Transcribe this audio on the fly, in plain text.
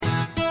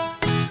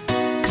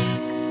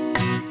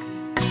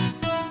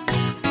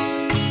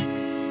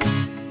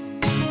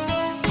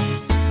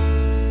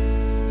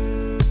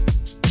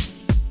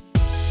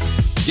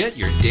Get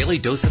your daily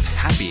dose of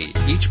happy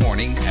each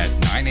morning at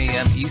 9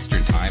 a.m.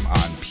 Eastern Time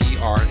on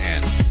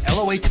PRN.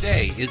 LOA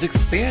Today is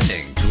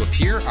expanding to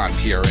appear on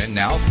PRN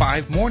now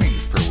 5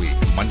 mornings per week,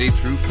 Monday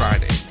through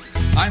Friday.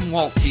 I'm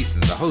Walt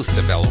Thiessen, the host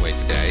of LOA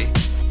Today.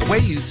 The way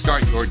you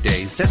start your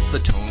day sets the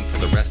tone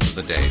for the rest of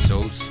the day, so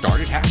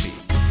start it happy.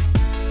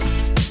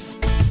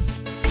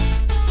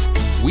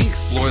 We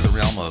explore the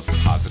realm of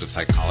positive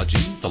psychology,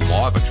 the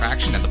law of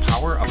attraction, and the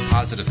power of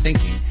positive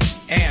thinking,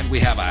 and we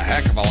have a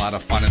heck of a lot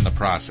of fun in the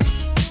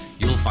process.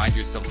 You'll find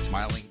yourself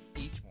smiling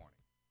each morning.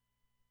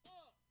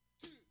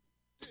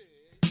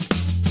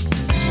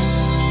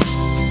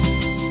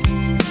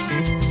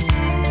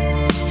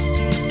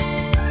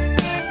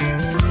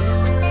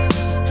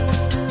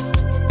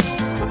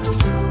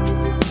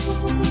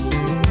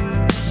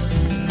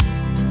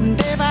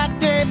 Day by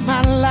day,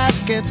 my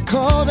life gets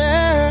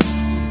colder.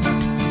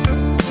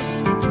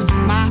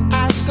 My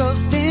eyes go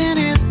dim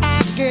as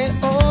I get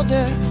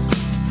older.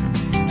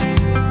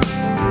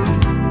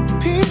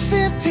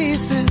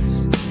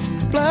 Pieces,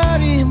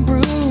 bloody and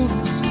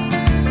bruised.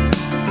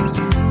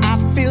 I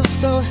feel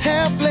so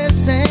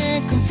helpless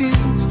and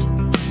confused.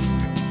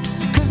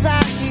 'Cause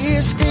I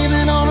hear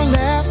screaming on the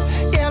left,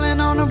 yelling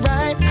on the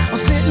right. I'm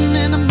sitting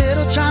in the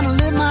middle trying to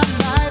live my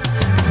life.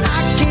 'Cause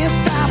I can't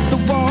stop the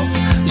war,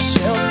 the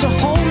shelter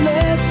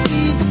homeless,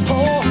 feed the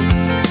poor.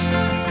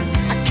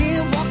 I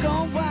can't walk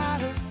on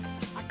water.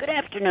 Good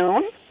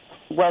afternoon.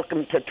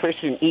 Welcome to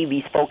Trish and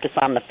Evie's Focus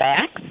on the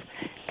Facts.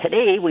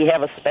 Today we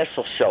have a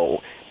special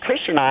show.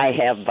 Trish and I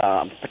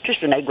have,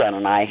 Patricia Negron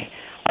and I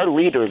are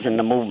leaders in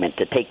the movement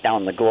to take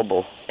down the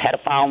global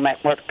pedophile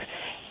network.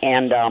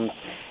 And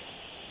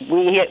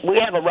we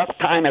have a rough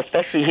time,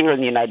 especially here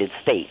in the United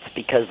States,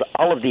 because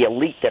all of the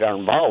elite that are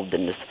involved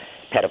in this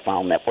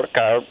pedophile network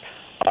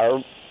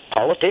are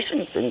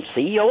politicians and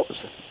CEOs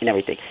and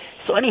everything.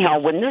 So anyhow,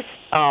 when this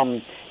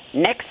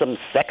NXIVM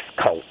sex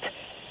cult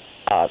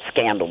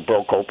scandal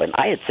broke open,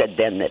 I had said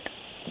then that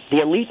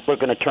the elite were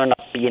going to turn up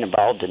being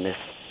involved in this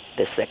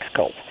sex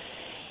cult.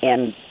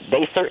 And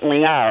they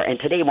certainly are. And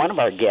today one of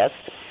our guests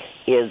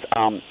is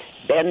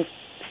Ben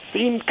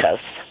Szemkus,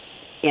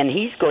 and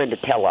he's going to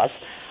tell us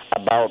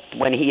about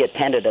when he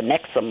attended a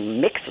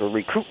NXIVM mixer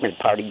recruitment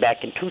party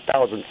back in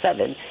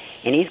 2007,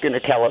 and he's going to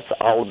tell us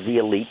all of the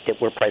elite that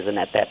were present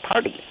at that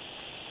party.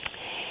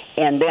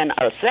 And then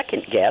our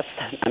second guest,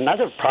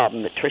 another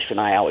problem that Trish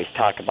and I always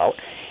talk about,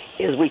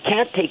 is we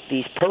can't take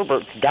these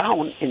perverts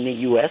down in the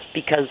U.S.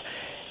 because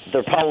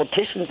they're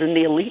politicians in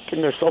the elite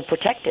and they're so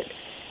protected.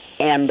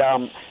 And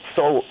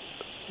so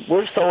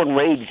we're so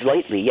enraged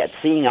lately at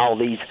seeing all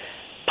these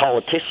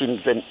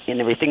politicians and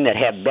everything that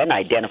have been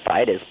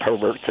identified as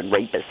perverts and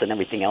rapists and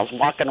everything else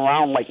walking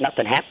around like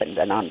nothing happened,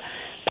 and on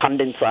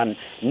pundits on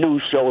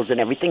news shows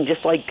and everything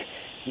just like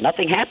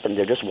nothing happened.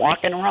 They're just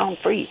walking around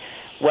free.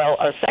 Well,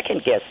 our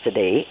second guest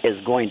today is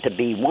going to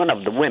be one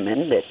of the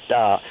women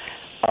that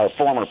our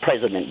former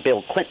President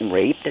Bill Clinton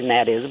raped, and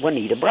that is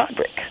Juanita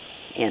Broaddrick.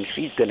 And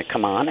she's going to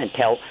come on and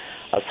tell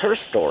us her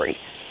story.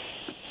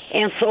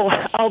 And so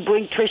I'll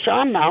bring Trish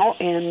on now,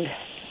 and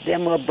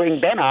then we'll bring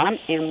Ben on,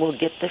 and we'll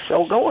get the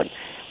show going.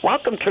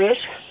 Welcome, Trish.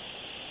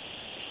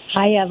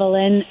 Hi,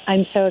 Evelyn.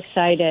 I'm so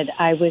excited.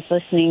 I was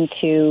listening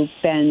to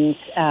Ben's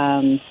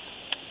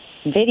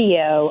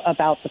video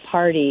about the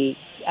party.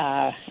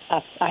 I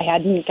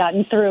hadn't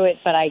gotten through it,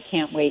 but I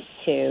can't wait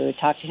to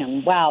talk to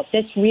him. Wow,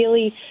 this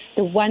really,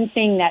 the one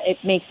thing that it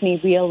makes me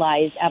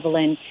realize,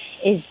 Evelyn,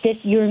 is this,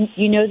 you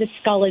know the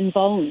Skull and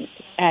Bones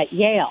at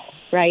Yale,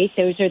 right?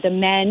 Those are the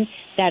men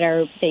that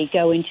they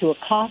go into a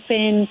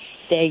coffin,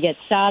 they get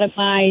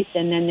sodomized,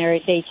 and then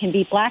they can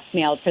be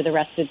blackmailed for the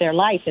rest of their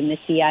life. And the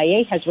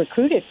CIA has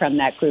recruited from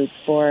that group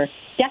for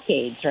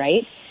decades,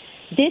 right?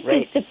 This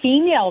is the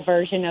female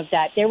version of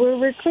that. They were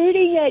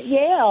recruiting at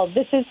Yale.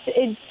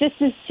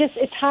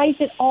 It ties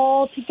it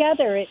all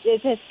together.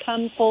 It has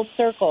come full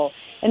circle.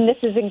 And this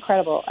is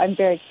incredible. I'm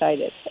very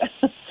excited.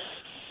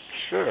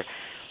 Sure.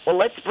 Well,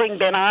 let's bring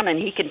Ben on, and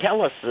he can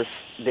tell us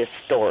this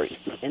story.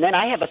 And then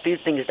I have a few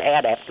things to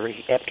add after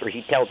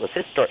he tells us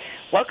his story.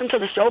 Welcome to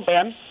the show,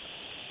 Ben.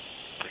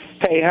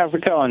 Hey, how's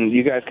it going?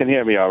 You guys can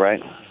hear me all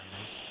right?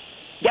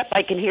 Yep,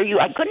 I can hear you.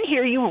 I couldn't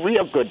hear you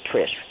real good,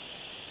 Trish.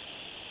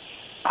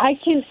 I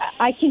can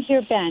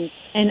hear Ben,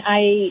 and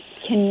I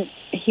can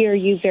hear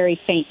you very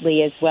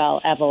faintly as well,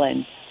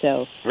 Evelyn.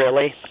 So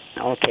really?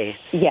 Okay.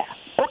 Yeah.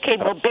 Okay,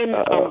 well, Ben,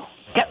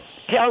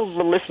 tell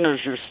the listeners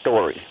your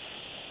story.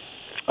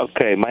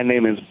 Okay, my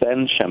name is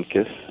Ben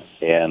Szemkus,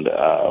 and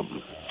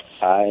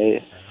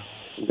I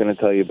am going to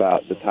tell you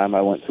about the time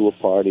I went to a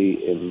party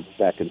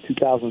back in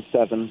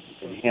 2007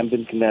 in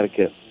Hamden,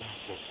 Connecticut.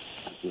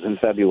 It was in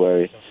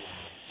February.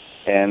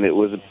 And it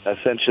was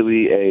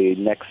essentially a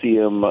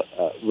NXIVM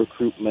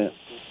recruitment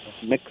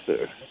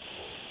mixer.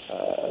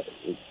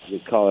 We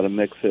call it a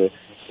mixer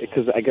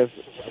because I guess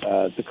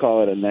to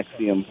call it a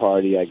NXIVM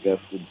party, I guess,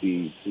 would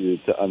be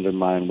to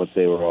undermine what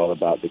they were all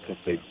about, because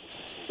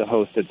the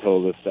host had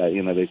told us that,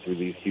 you know, they threw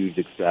these huge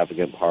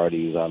extravagant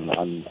parties on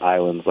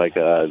islands like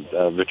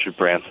Richard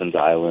Branson's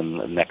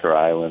island, Necker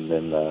Island,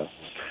 and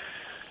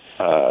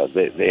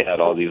they had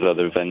all these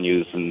other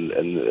venues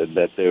and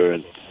that they were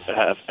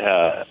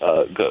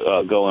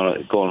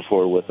going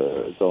forward with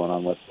or going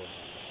on with.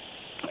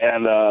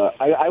 And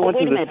I went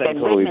to this thing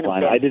totally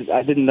blind. I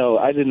didn't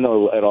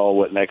know at all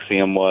what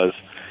NXIVM was.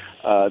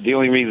 The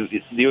only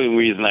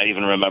reason I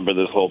even remember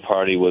this whole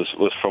party was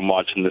from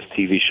watching this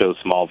TV show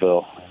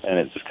Smallville, and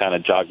it just kind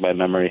of jogged my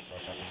memory.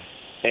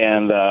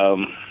 And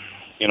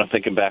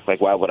thinking back,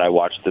 like, why would I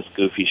watch this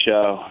goofy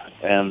show?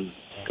 And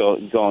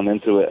going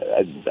into it,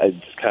 I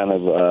just kind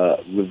of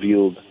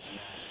revealed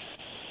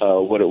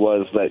what it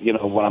was. That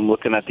when I'm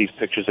looking at these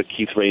pictures of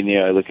Keith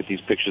Rainier, I look at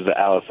these pictures of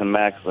Alice and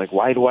Max. Like,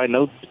 why do I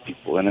know these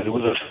people? And it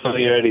was a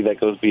familiarity that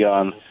goes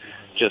beyond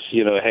just,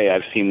 hey,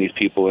 I've seen these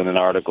people in an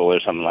article or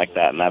something like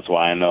that, and that's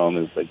why I know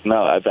them. It's like,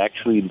 no, I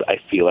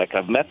feel like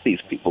I've met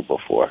these people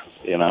before,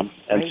 And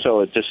right. So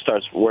it just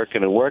starts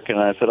working, and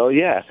I said, oh,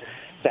 yeah,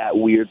 that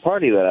weird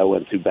party that I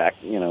went to back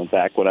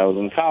when I was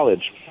in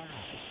college.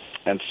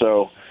 And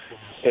so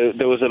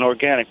there was an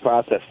organic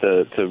process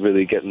to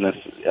really getting this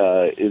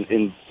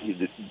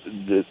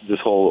this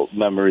whole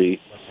memory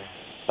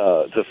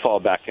to fall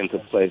back into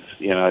place.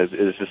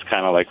 It's just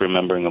kind of like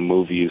remembering a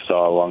movie you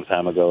saw a long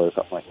time ago or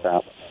something like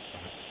that.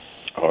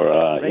 Or,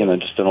 right.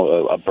 Just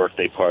a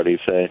birthday party,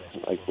 say,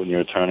 like when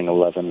you're turning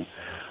 11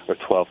 or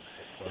 12.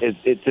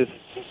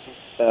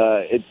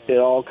 It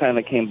all kind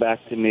of came back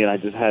to me, and I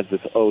just had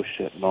this oh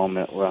shit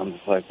moment where I'm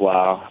just like,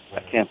 wow,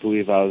 I can't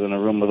believe I was in a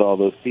room with all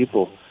those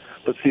people.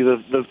 But see,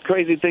 the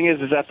crazy thing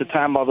is at the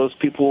time all those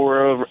people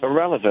were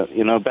irrelevant.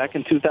 Back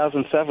in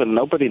 2007,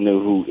 nobody knew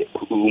who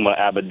Huma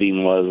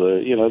Abedin was.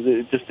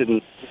 It just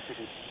didn't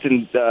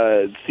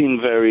seem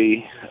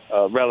very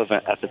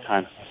relevant at the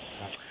time.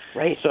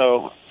 Right.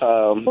 So,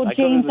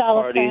 James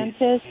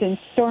Alefantis and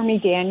Stormy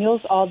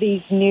Daniels, all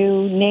these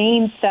new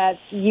names that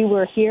you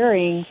were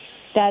hearing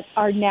that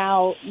are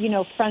now,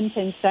 front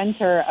and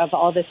center of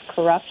all this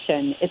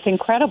corruption. It's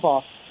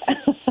incredible.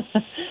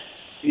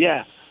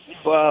 Yeah.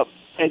 Well,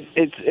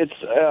 it's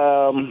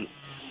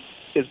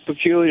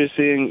peculiar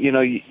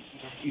seeing,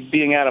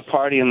 being at a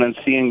party and then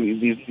seeing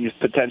these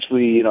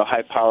potentially,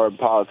 high-powered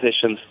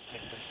politicians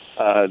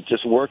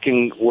just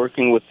working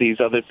with these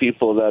other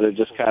people that are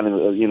just kind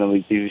of,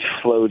 these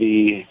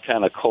floaty,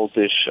 kind of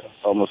cultish,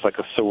 almost like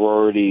a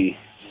sorority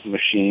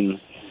machine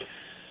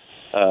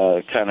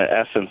kind of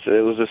essence.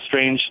 It was a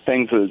strange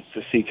thing to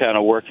see kind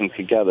of working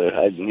together.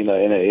 And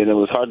it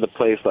was hard to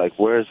place, like,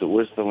 where's the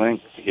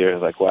link here?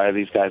 Like, why are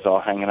these guys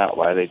all hanging out?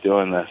 Why are they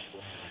doing this?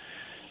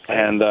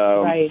 And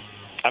right.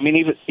 I mean,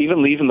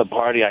 even leaving the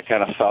party, I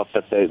kind of felt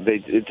that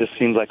it just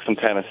seemed like some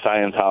kind of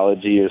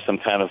Scientology or some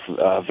kind of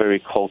very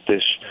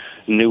cultish,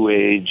 New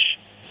Age,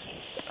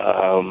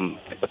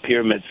 a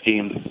pyramid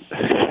scheme,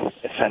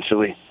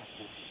 essentially.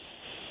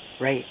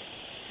 Right.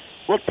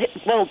 Well,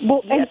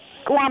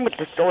 go on with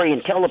the story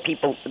and tell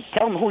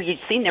them who you'd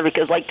seen there,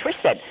 because, like Trish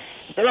said,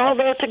 they're all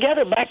there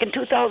together back in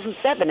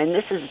 2007, and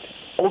this is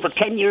over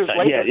 10 years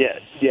later.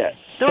 Yeah.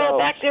 They're all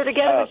back there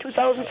together in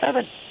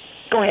 2007.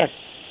 Go ahead.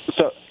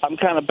 So I'm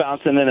kind of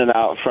bouncing in and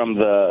out from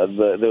there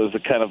was a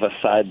kind of a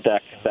side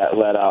deck that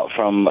led out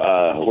from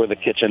where the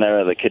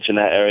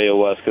kitchenette area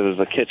was, because there's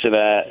a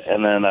kitchenette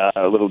and then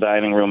a little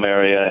dining room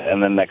area,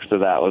 and then next to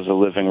that was a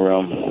living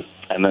room,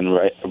 and then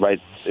right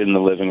in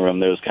the living room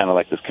there was kind of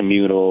like this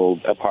communal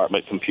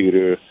apartment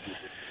computer,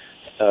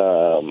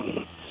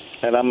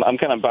 and I'm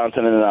kind of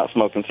bouncing in and out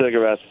smoking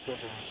cigarettes,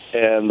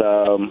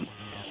 and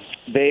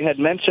they had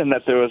mentioned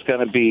that there was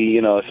going to be,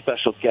 a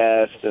special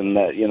guest, and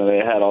that,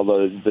 they had all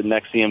the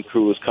NXIVM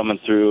crew was coming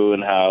through,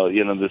 and how,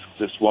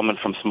 this woman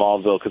from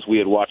Smallville, because we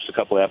had watched a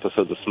couple of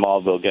episodes of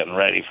Smallville getting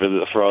ready for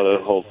the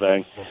whole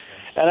thing.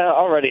 And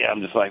already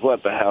I'm just like,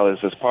 what the hell is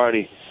this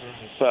party?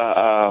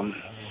 But,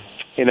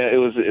 it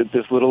was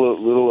this little,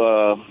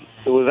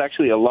 it was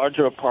actually a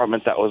larger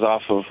apartment that was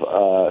off of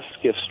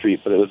Skiff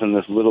Street, but it was in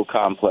this little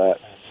complex.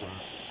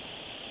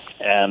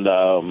 And,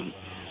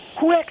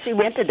 who actually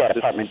rented that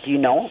apartment? Do you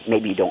know?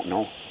 Maybe you don't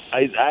know.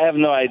 I have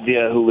no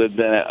idea who lived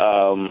in it.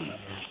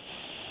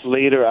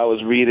 Later, I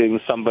was reading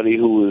somebody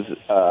who was,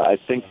 I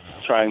think,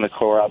 trying to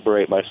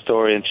corroborate my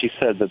story, and she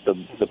said that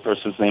the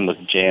person's name was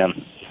Jan.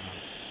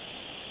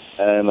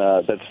 And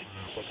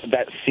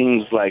that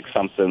seems like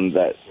something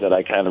that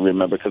I kind of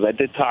remember, because I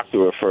did talk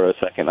to her for a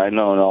second. I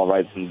know in all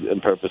rights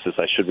and purposes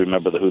I should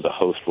remember who the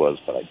host was,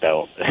 but I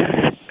don't.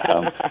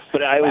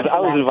 But I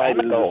was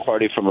invited to the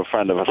party from a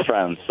friend of a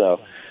friend,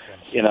 so...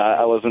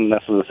 I wasn't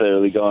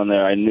necessarily going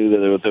there. I knew that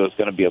there was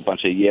going to be a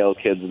bunch of Yale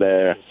kids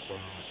there.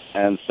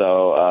 And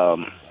so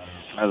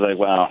I was like,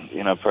 well,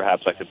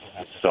 perhaps I could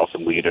sell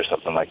some weed or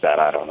something like that.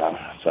 I don't know.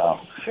 So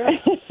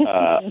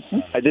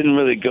I didn't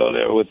really go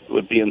there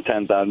with the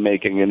intent on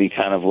making any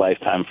kind of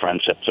lifetime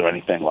friendships or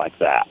anything like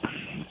that.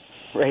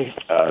 Right.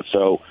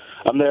 So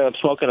I'm there, I'm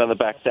smoking on the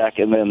back deck,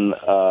 and then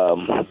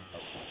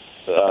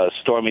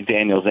Stormy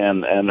Daniels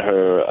and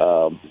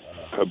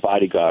her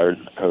bodyguard,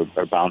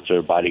 her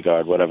bouncer,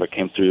 bodyguard, whatever,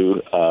 came through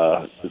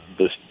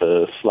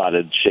the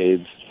slotted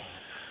shades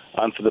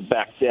onto the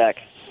back deck,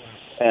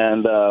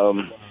 and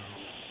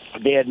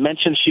they had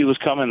mentioned she was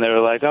coming. They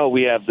were like, "Oh,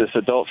 we have this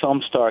adult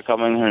film star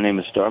coming. Her name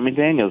is Stormy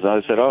Daniels." And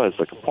I said, "Oh, it's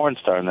like a porn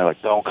star." And they're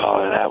like, "Don't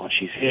call her that when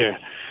she's here."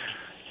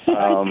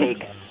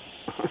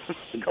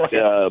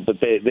 But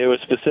they were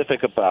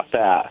specific about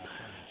that,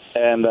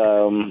 and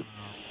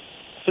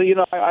so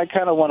I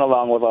kind of went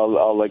along with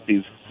all like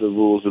the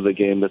rules of the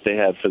game that they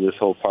had for this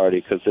whole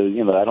party, because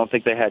I don't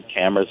think they had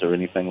cameras or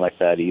anything like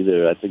that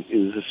either. I think it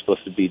was just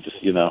supposed to be just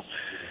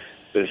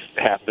this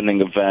happening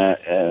event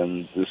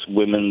and this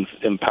women's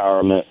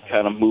empowerment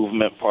kind of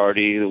movement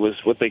party. It was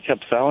what they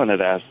kept selling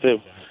it as too,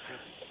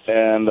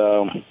 and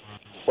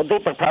well, they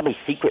were probably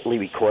secretly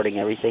recording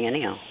everything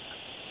anyhow.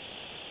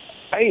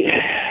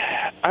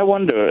 I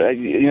wonder.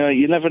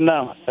 You never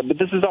know. But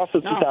this is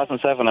also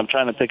 2007. I'm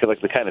trying to think of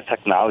like the kind of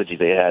technology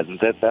they had, and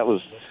that was.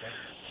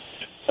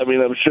 I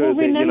mean, I'm sure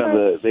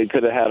they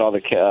could have had all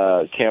the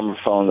camera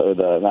phones, or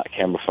not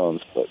camera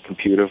phones, but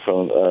computer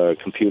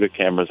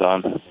cameras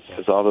on,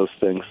 because all those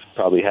things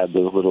probably had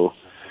those little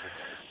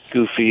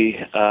goofy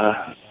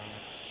camera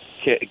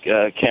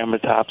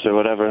tops or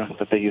whatever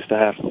that they used to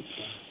have.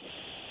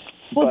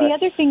 Well, the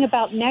other thing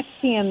about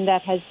NXIVM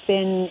that has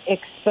been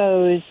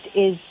exposed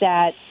is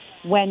that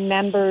when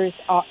members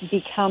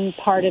become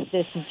part of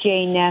this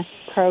JNES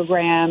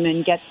program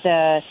and get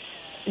the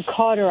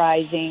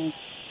cauterizing,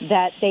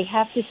 that they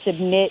have to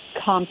submit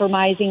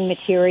compromising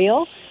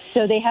material.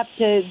 So they had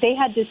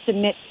to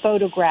submit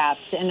photographs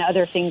and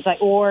other things,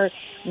 or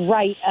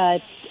write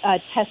a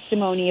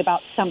testimony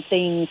about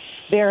something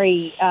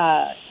very,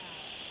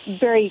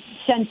 very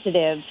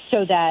sensitive,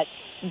 so that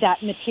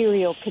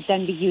material could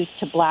then be used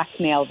to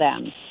blackmail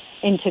them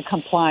into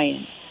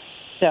compliance.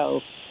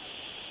 So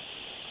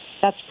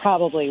that's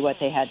probably what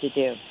they had to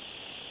do.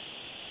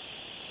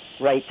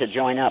 Right, to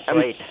join up,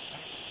 right.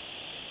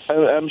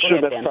 I'm sure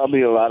that's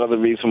probably a lot of the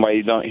reason why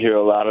you don't hear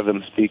a lot of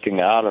them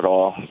speaking out at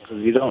all,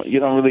 because you don't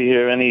really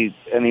hear any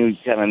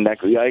kind of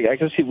I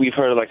can see we've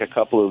heard like a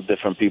couple of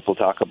different people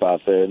talk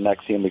about their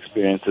NXIVM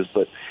experiences,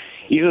 but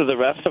either the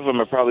rest of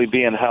them are probably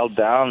being held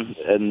down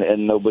and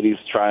nobody's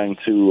trying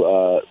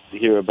to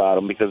hear about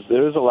them, because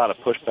there is a lot of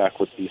pushback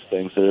with these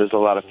things. There is a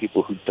lot of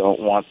people who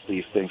don't want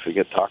these things to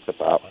get talked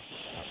about.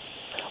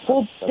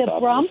 Well, the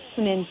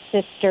Bronfman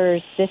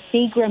sisters, the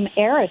Seagram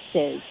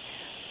heiresses,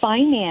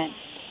 financed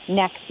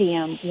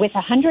NXIVM with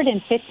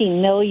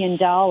 $150 million,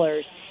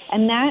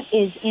 and that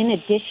is in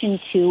addition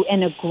to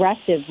an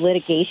aggressive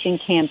litigation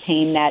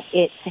campaign that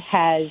it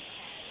has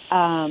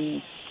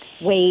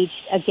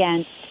waged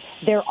against.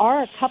 There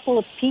are a couple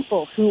of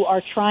people who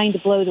are trying to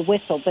blow the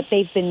whistle, but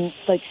they've been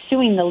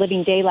suing the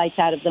living daylights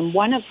out of them,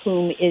 one of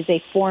whom is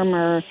a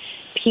former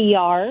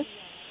PR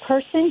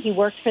person. He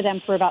worked for them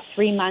for about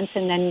 3 months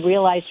and then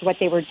realized what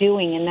they were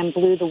doing and then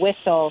blew the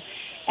whistle.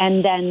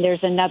 And then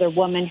there's another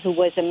woman who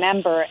was a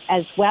member,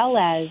 as well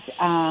as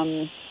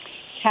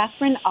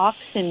Catherine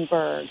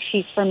Oxenberg.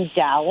 She's from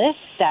Dallas,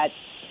 that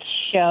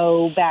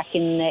show back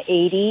in the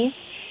 80s.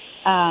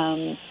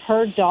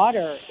 Her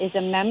daughter is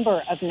a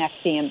member of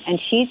NXIVM,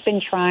 and she's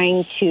been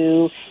trying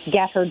to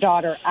get her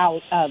daughter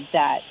out of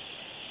that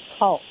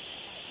cult.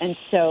 And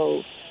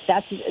so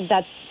that's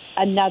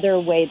another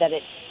way that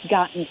it's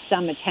gotten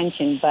some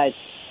attention. But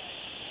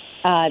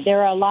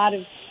there are a lot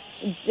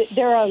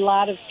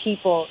of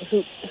people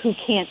who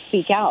can't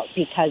speak out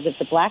because of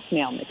the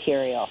blackmail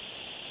material.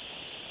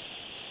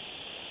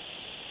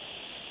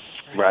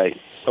 Right.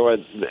 Or I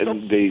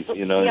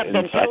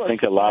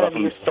think a lot of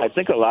them. I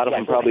think a lot of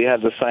them probably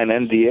had to sign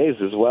NDAs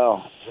as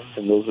well,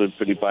 and those are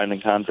pretty binding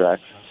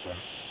contracts.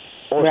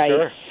 Right.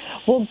 Sure.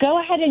 Well, go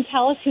ahead and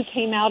tell us who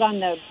came out on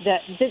this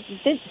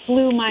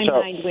blew my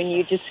mind when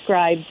you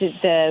described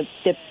the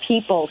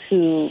people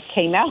who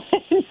came out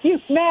and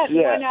you met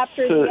one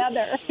after the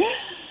other.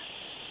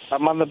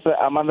 I'm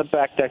on the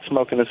back deck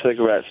smoking a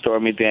cigarette.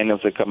 Stormy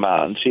Daniels had come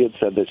out, and she had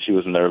said that she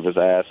was nervous.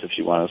 I asked if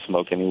she wanted to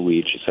smoke any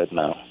weed. She said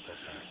no.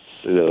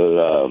 It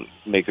would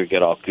make her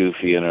get all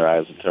goofy and her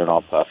eyes would turn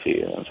all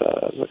puffy. And so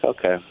I was like,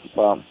 okay.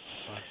 Well,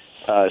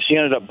 she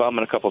ended up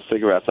bumming a couple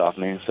cigarettes off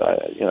me. So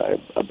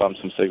I bummed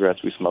some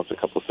cigarettes. We smoked a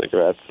couple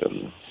cigarettes,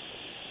 and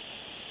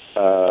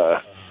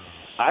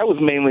I was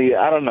mainly,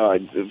 I don't know.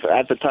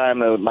 At the time,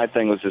 my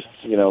thing was just,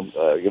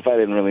 if I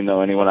didn't really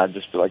know anyone, I'd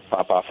just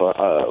pop off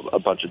a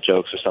bunch of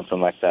jokes or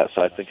something like that.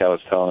 So I think I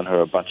was telling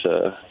her a bunch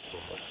of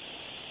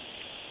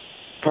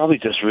probably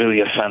just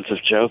really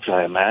offensive jokes,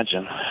 I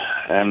imagine.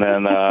 And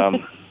then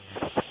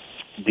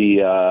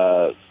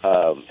the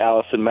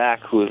Allison Mack,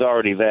 who was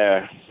already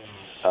there,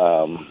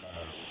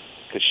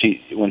 because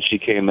when she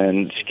came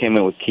in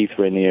with Keith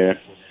Rainier.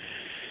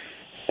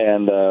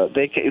 And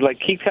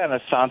Keith kind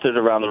of sauntered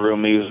around the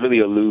room. He was really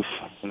aloof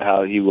in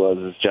how he was.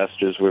 His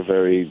gestures were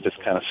very just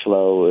kind of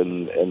slow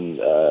and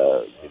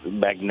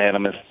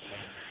magnanimous.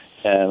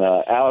 And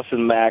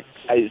Allison Mack,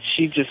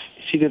 she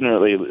didn't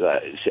really.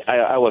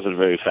 I wasn't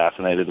very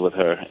fascinated with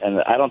her,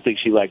 and I don't think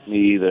she liked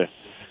me either.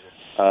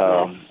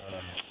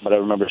 But I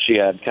remember she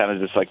had kind of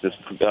just like this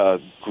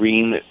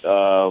green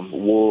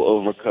wool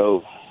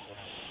overcoat,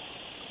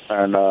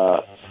 and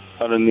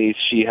underneath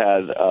she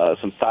had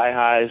some thigh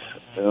highs,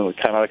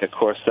 kind of like a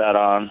corset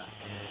on,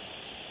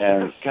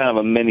 and kind of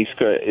a mini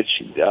skirt.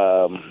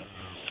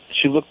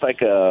 She looked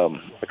like a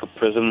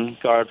prison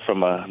guard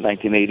from a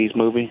 1980s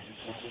movie,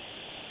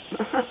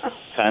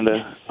 kind of.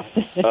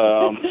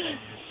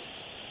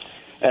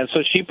 And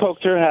so she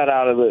poked her head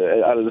out of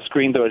the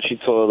screen door, and she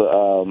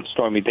told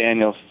Stormy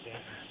Daniels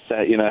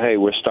that, hey,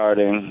 we're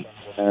starting.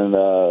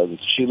 And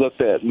she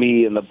looked at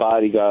me and the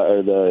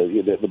bodyguard, or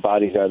the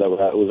bodyguard that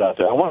was out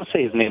there. I want to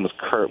say his name was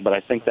Kurt, but I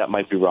think that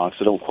might be wrong,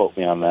 so don't quote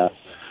me on that.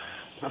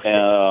 Okay.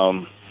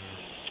 And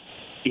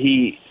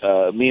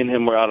me and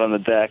him were out on the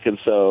deck, and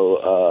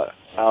so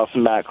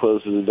Allison Mack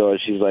closes the door.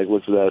 She's like,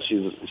 looks at us. She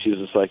was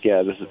just like,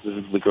 yeah, this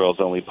is the girls'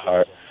 only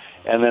part.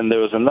 And then there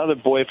was another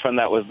boyfriend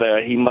that was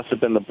there. He must have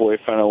been the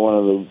boyfriend of one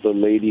of the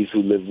ladies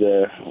who lived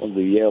there, one of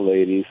the Yale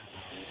ladies.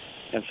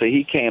 And so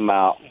he came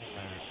out.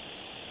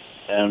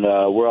 And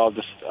we're all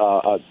just,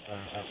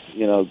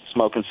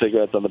 smoking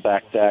cigarettes on the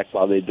back deck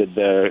while they did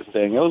their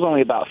thing. It was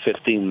only about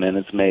 15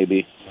 minutes,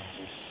 maybe,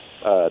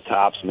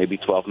 tops, maybe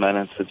 12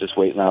 minutes of just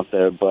waiting out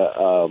there. But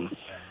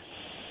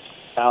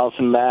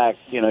Allison Mack,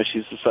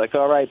 she's just like,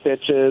 all right,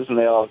 bitches. And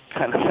they all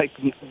kind of like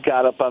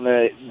got up on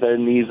their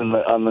knees in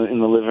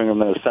the living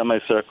room in a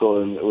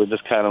semicircle, and we're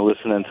just kind of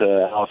listening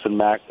to Allison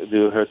Mack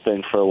do her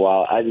thing for a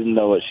while. I didn't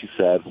know what she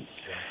said.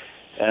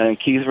 And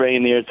Keith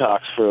Rainier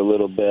talks for a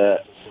little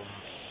bit.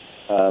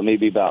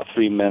 Maybe about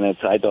 3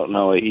 minutes. I don't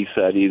know what he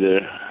said either.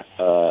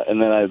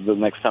 And then the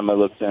next time I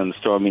looked in,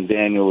 Stormy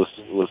Daniels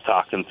was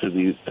talking to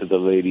the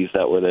ladies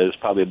that were there. There's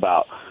probably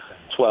about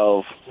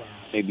 12,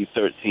 maybe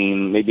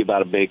 13, maybe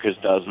about a baker's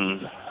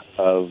dozen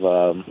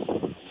of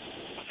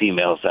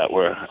females that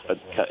were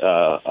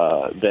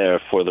there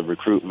for the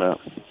recruitment.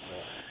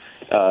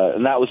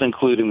 And that was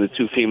including the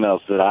two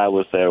females that I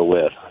was there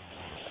with.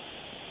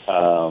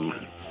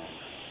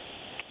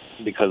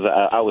 Because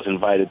I was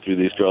invited through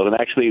these girls, and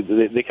actually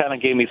they kind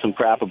of gave me some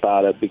crap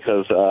about it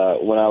because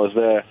when I was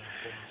there,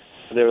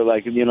 they were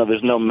like,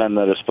 there's no men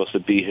that are supposed to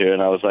be here,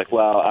 and I was like,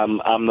 well,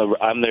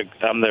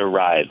 I'm their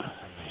ride,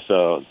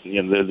 so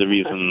the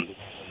reason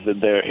that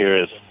they're here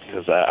is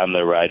because I'm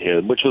their ride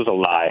here, which was a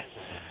lie.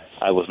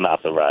 I was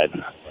not the ride,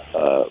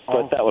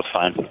 but that was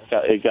fine.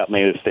 It got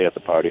me to stay at the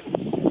party.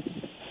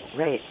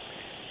 Right.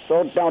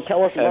 So now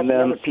tell us about the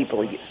other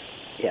people.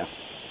 Yeah.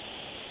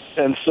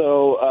 And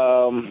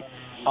so.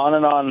 On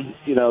and on,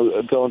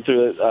 going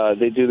through it,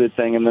 they do their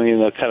thing, and then,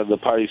 kind of the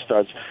party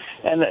starts.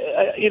 And,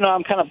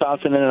 I'm kind of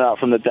bouncing in and out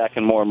from the deck,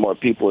 and more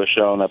people are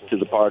showing up to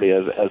the party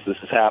as this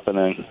is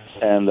happening.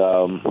 And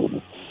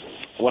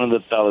one of the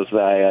fellas that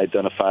I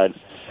identified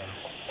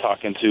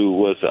talking to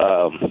was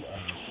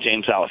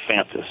James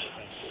Alefantis.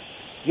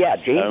 Yeah,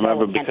 James. I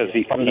remember because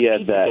he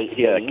had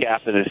a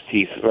gap in his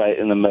teeth right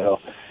in the middle.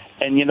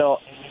 And,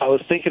 I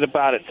was thinking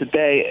about it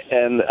today,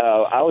 and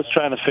I was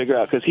trying to figure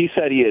out, because he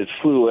said he had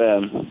flew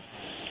in.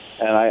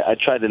 And I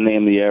tried to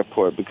name the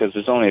airport because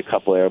there's only a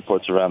couple of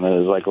airports around there.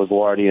 There's like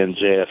LaGuardia and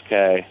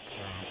JFK.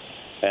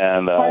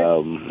 And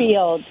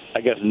Hartsfield.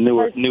 I guess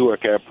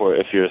Newark Airport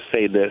if you're a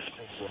sadist.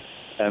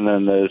 And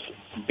then there's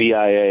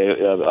BIA,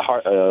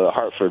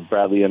 Hartford,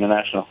 Bradley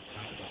International.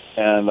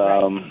 And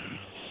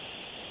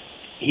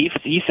he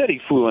said he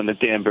flew into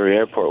Danbury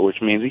Airport,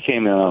 which means he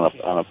came in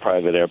on a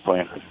private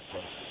airplane.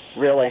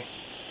 Really?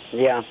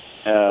 Yeah.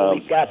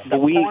 We've got the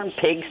corn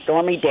pig,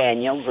 Stormy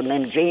Daniels, and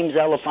then James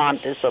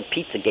Alefantis of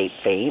Pizzagate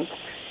fame.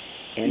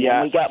 And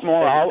then we got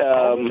more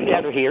all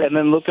together here. And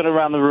then looking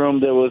around the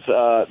room, there's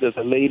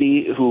a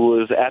lady who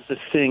was at the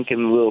sink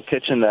in the little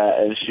kitchenette,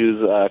 and she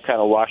was kind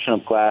of washing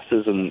up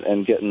glasses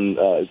and getting,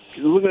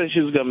 looked like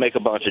she was going to make a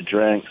bunch of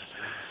drinks.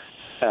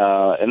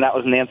 And that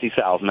was Nancy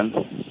Salzman.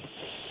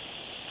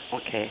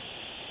 Okay.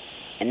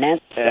 And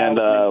Nancy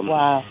Salzman.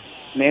 Wow.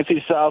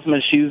 Nancy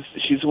Salzman,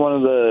 she's one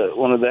of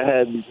the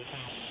head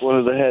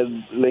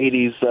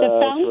ladies for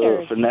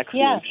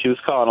NXIVM. She was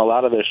calling a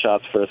lot of their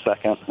shots for a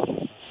second.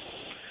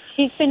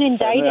 She's been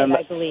indicted,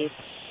 I believe.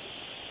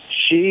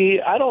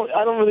 I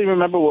don't really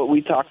remember what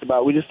we talked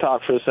about. We just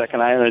talked for a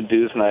second. I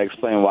introduced and I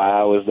explained why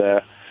I was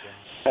there,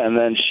 and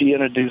then she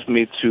introduced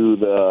me to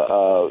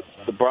the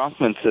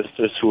Bronfman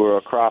sisters who were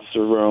across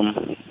the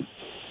room,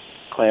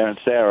 Claire and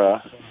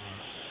Sarah.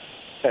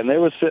 And they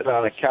were sitting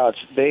on a couch.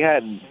 They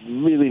had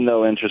really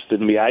no interest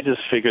in me. I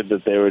just figured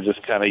that they were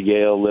just kind of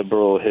Yale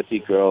liberal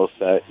hippie girls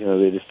that,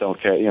 they just don't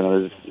care.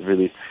 They just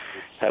really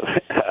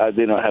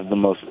they don't have the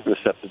most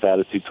receptive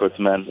attitude towards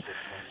men.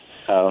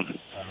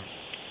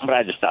 But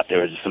I just thought they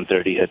were just some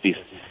dirty hippies.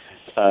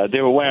 They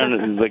were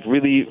wearing like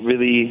really,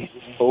 really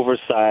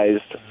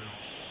oversized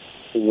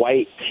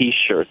white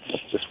T-shirts,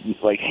 just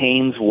like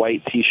Hanes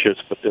white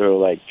T-shirts, but they were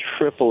like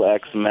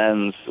XXX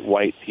men's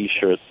white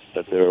T-shirts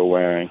that they were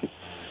wearing.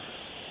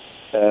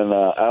 And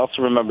I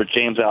also remember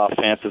James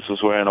Alefantis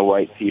was wearing a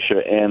white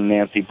T-shirt, and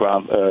Nancy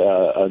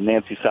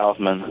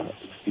Salzman,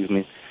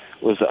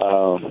 was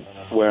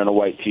wearing a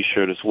white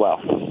T-shirt as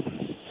well.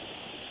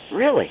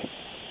 Really?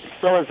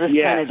 So is this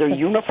kind of their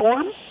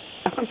uniform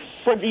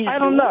for these? I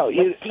don't know.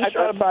 I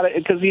thought about it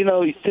because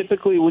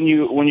typically when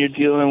you're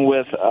dealing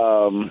with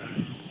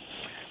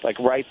like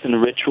rites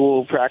and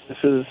ritual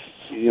practices,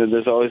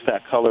 there's always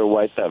that color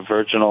white, that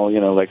virginal,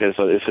 like if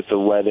it's a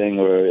wedding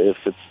or if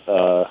it's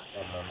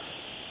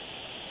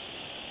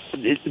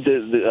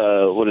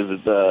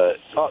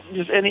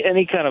just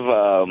any kind of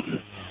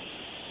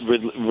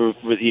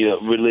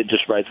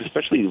religious rites,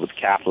 especially with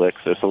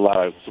Catholics. There's a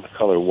lot of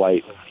color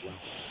white,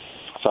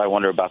 so I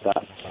wonder about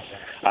that.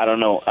 I don't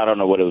know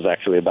what it was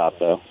actually about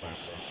though.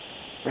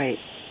 Right.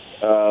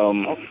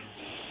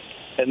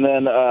 And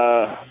then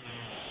I'm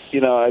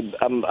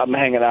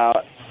hanging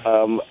out,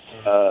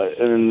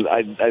 and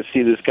I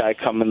see this guy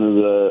come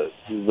into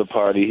the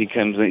party. He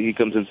comes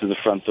into the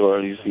front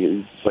door. He's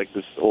like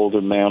this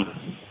older man,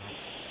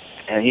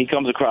 and he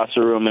comes across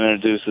the room and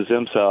introduces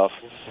himself.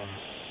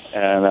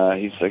 And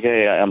he's like,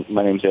 "Hey,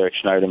 my name's Eric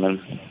Schneiderman."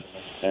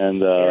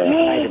 And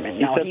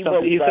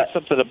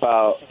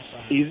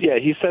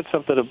he said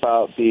something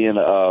about being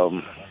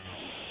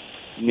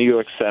New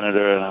York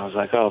senator, and I was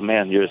like, "Oh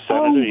man, you're a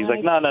senator?" He's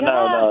like, "No.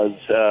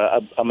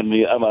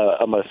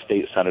 I'm a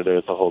state senator.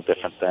 It's a whole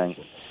different thing."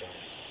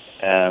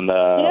 And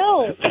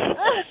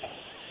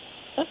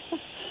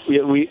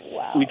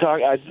we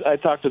talked. I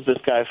talked with this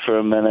guy for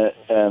a minute,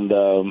 and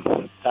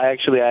I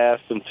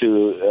asked him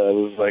to.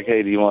 Was like,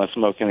 "Hey, do you want to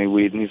smoke any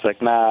weed?" And he's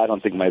like, "Nah, I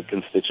don't think my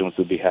constituents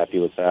would be happy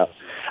with that."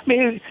 I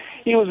mean,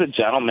 he was a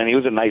gentleman. He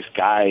was a nice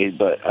guy,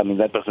 but I mean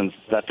that doesn't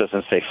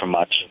say for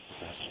much.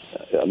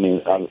 I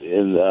mean, what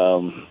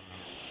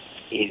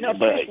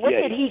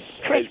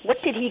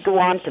did he go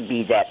on to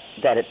be that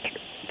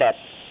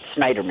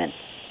Schneiderman?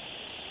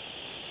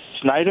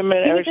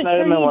 Eric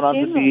Schneiderman went on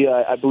to be,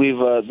 I believe,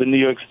 the New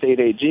York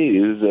State AG. He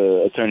was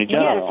the Attorney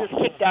General. Yeah, just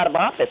kicked out of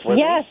office,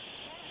 wasn't he?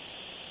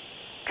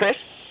 Trish?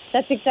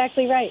 That's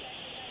exactly right.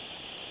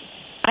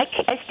 I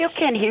still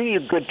can't hear you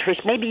good,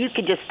 Trish. Maybe you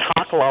could just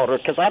talk louder,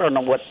 because I don't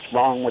know what's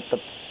wrong with the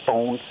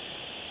phone.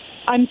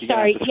 I'm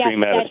sorry.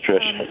 Scream at us,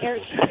 Trish.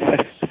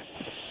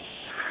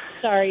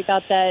 Sorry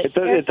about that. It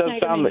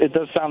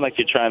does sound like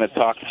you're trying to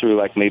talk through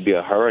like maybe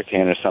a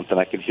hurricane or something.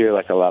 I could hear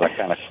like a lot of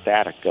kind of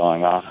static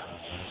going on.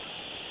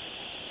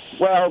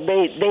 Well,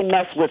 they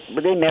mess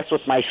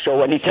with my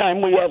show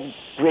anytime we have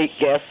great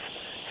guests,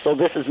 so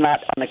this is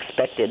not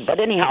unexpected.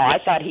 But anyhow, I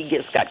thought he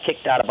just got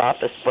kicked out of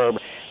office for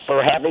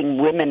having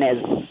women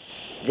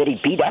that he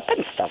beat up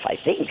and stuff. I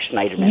think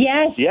Schneiderman.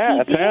 Yes.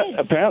 Yeah.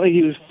 Apparently,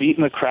 he was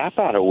beating the crap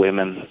out of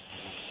women.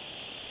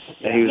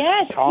 And he was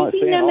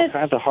saying all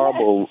kinds of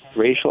horrible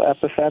racial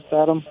epithets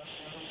at him.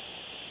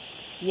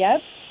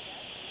 Yep.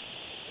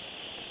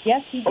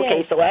 Yes, he did.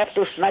 Okay, so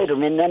after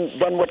Schneiderman,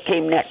 then what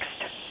came next?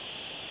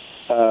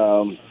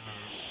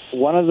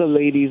 One of the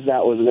ladies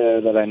that was there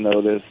that I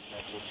noticed,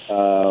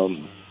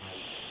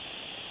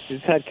 she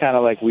just had kind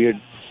of like weird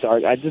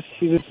dark.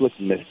 She just looked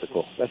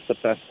mystical. That's the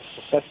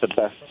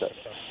best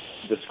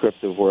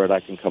descriptive word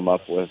I can come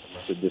up with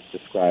to just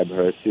describe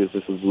her. She was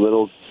this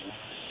little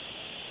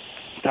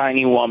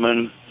tiny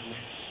woman,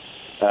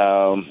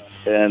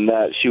 and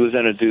that she was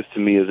introduced to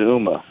me as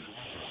Huma.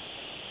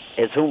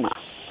 Huma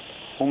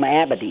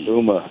Abedin.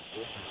 Huma,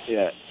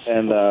 yeah.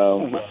 And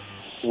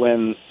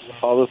when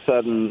all of a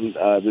sudden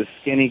this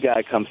skinny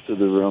guy comes to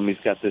the room, he's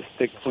got this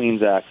thick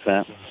Queens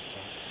accent,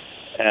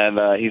 and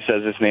he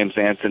says his name's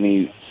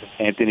Anthony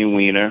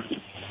Weiner,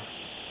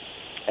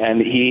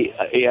 and he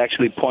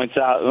actually points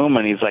out Huma,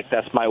 and he's like,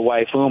 "That's my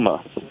wife,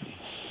 Huma."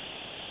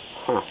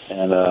 Huh.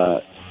 And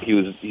he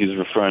was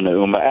referring to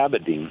Huma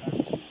Abedin.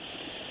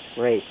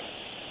 Right.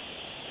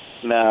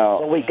 Now,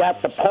 so we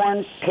got the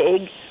porn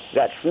pig, we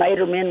got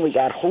Schneiderman, we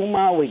got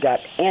Huma, we got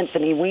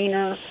Anthony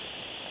Weiner,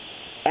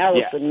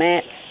 Allison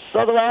Matt.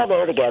 So they're all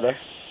there together.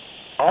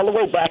 All the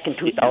way back in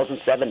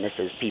 2007, this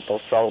is,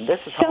 people. So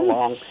this is how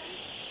long.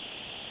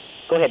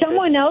 Go ahead.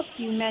 Someone else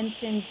you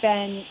mentioned,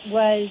 Ben,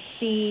 was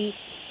the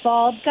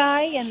bald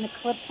guy and the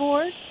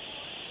clipboard,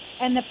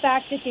 and the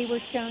fact that they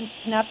were shown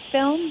snuff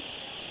films.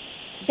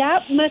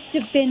 That must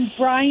have been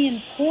Brian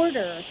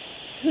Porter,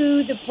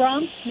 who the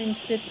Bronfman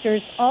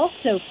sisters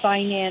also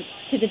financed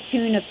to the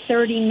tune of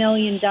 $30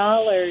 million.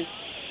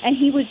 And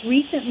he was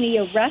recently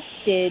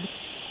arrested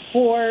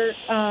for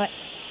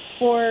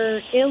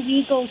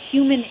illegal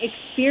human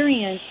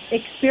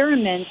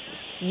experiments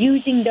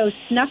using those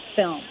snuff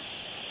films.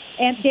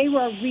 And they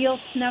were real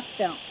snuff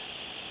films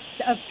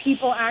of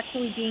people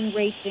actually being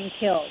raped and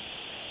killed.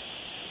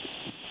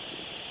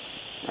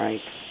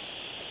 Right.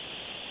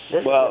 This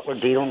is what we're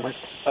dealing with.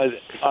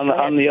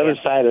 On the other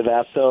side of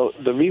that, though,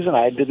 the reason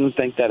I didn't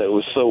think that it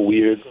was so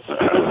weird,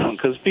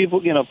 because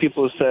people have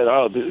said,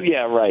 "Oh,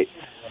 yeah, right,"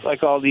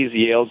 like all these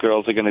Yale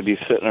girls are going to be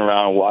sitting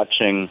around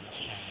watching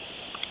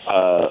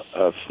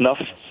snuff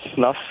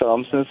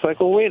films, and it's like,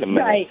 well, wait a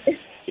minute. Right.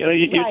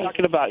 You're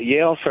talking about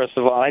Yale, first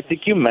of all. I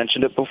think you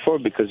mentioned it before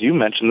because you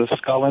mentioned the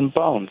Skull and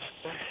Bones,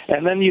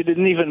 and then you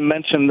didn't even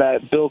mention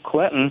that Bill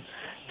Clinton,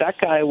 that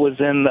guy was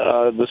in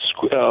the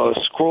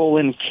Scroll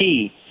and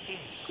Key.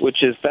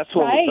 That's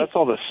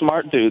all the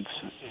smart dudes.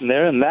 And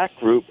they're in that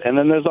group, and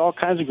then there's all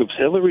kinds of groups.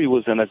 Hillary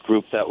was in a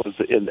group that was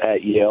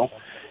at Yale,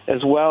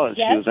 as well as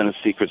she was in a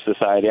secret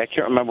society. I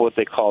can't remember what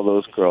they call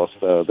those girls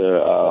though.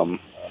 They're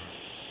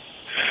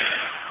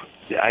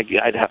I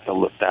I'd have to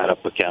look that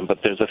up again, but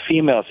there's a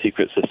female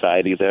secret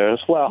society there as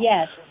well.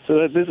 Yes. So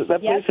that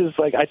place is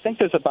like, I think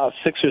there's about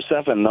 6 or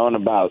 7 known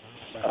about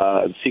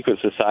secret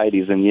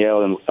societies in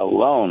Yale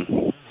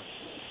alone.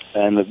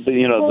 And,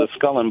 the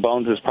Skull and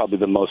Bones is probably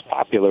the most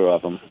popular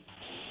of them.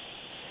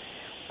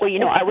 Well,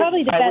 it's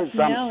probably the best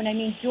known. I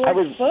mean,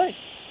 George Bush,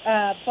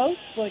 both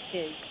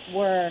Bushes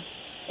were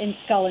in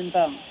Skull and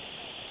Bones.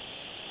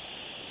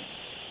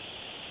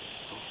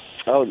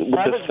 Oh, the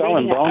Skull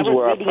and Bones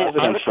were our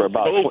president for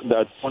about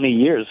 20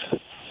 years.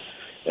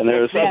 And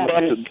there were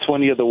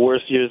 20 of the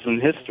worst years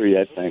in history,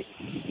 I think.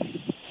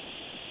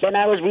 Then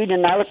I was reading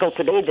an article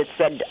today that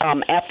said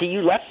after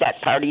you left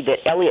that party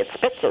that Elliot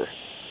Spitzer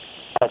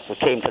also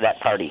came to that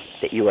party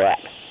that you were at.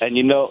 And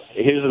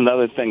here's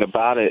another thing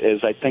about it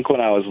is I think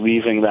when I was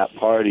leaving that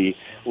party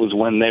was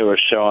when they were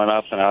showing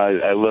up, and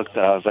I looked,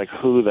 I was like,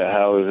 who the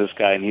hell is this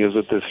guy? And he was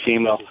with this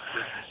female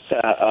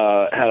that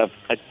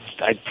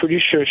I'm pretty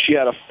sure she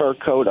had a fur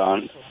coat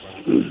on.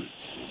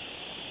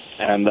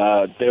 And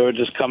they were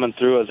just coming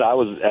through as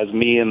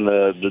me and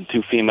the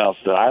 2 females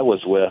that I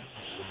was with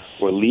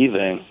were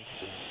leaving.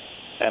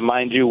 And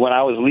mind you, when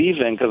I was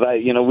leaving, because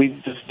we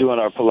just doing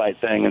our polite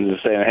thing and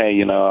just saying,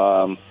 hey,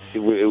 I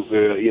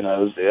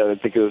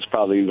think it was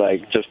probably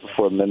like just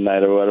before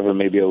midnight or whatever,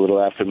 maybe a little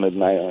after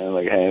midnight. And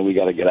like, hey, we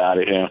got to get out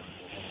of here.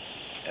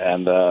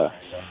 And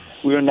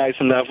we were nice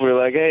enough. We were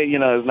like, hey,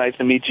 it's nice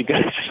to meet you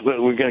guys.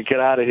 We're going to get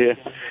out of here.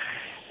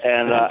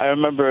 And I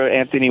remember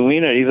Anthony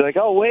Weiner. He's like,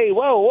 oh, wait,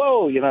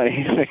 whoa. He's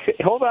like,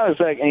 hold on a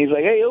second. And he's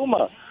like, hey,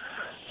 Huma.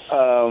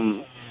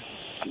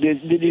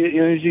 Did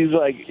you? She's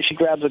like, she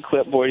grabs a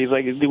clipboard. He's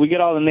like, did we get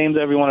all the names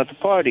of everyone at the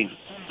party?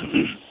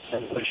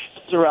 And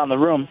she's around the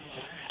room,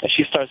 and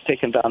she starts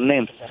taking down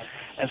names.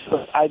 And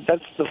so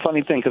that's the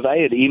funny thing, because I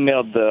had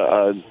emailed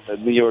the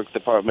New York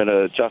Department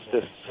of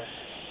Justice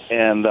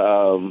and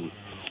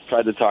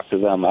tried to talk to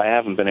them. I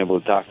haven't been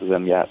able to talk to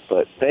them yet,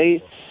 but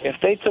if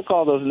they took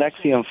all those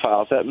NXIVM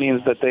files, that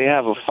means that they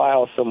have a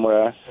file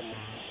somewhere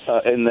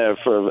in there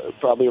for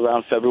probably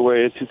around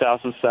February of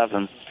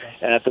 2007.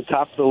 And at the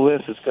top of the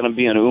list, it's going to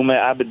be in Huma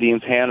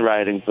Abedin's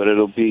handwriting, but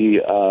it'll be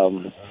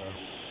the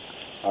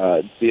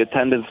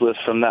attendance list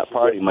from that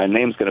party. My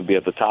name's going to be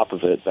at the top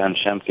of it, Ben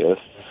Szemkus.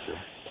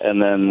 And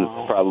then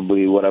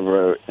probably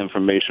whatever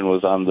information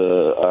was on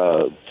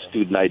the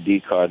student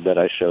ID card that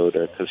I showed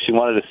her, because she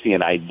wanted to see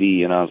an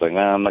ID, and I was like,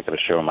 I'm not going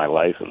to show her my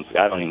license.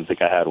 I don't even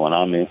think I had one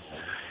on me.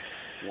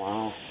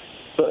 Wow.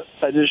 But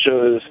I just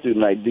showed her the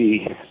student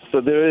ID.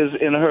 So there is,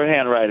 in her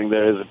handwriting,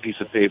 there is a piece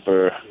of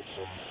paper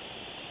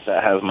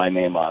that has my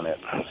name on it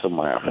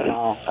somewhere.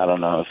 Wow. I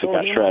don't know if it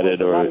got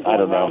shredded or I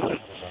don't know.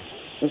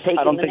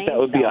 I don't think that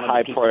would be a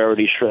high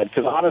priority shred,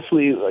 because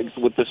honestly, like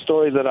with the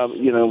story that I'm,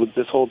 with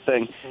this whole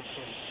thing,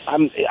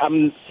 I'm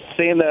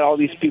saying that all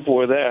these people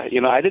were there.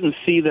 I didn't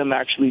see them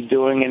actually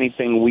doing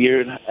anything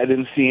weird. I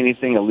didn't see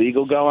anything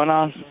illegal going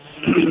on.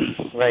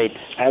 Right.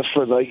 As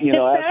for the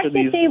fact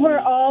that they were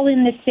all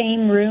in the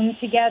same room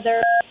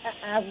together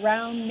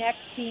around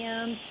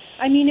NXIVM.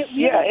 I mean, it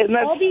really, and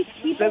all these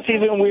people. That's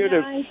even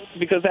weirder,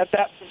 because at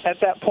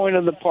that point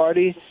of the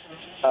party,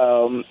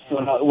 when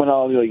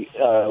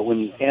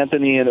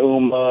Anthony and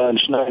Huma and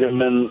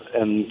Schneiderman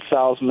and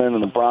Salzman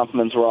and the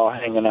Bronfmans were all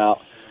hanging out,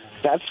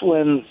 that's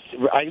when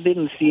I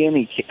didn't see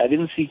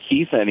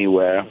Keith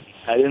anywhere.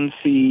 I didn't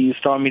see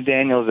Stormy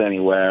Daniels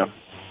anywhere,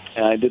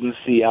 and I didn't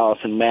see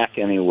Allison Mack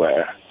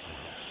anywhere.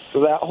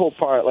 So that whole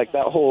part, like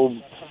that whole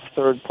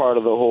third part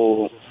of the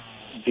whole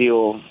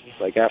deal,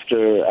 like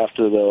after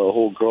the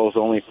whole girls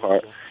only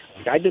part,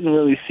 like I didn't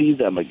really see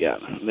them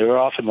again. They were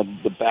off in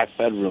the back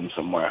bedroom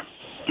somewhere.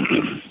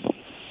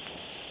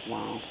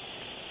 Wow.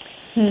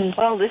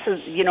 Well, this is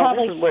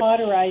probably this is what,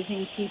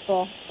 cauterizing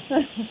people.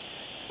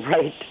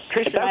 Right.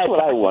 That's what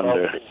I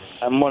wonder.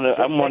 I'm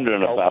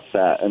wondering about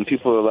that. And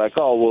people are like,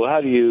 oh, well,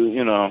 how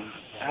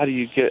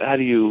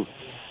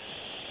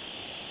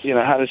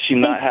does she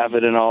not have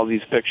it in all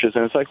these pictures?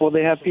 And it's like, well,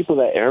 they have people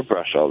that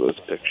airbrush all those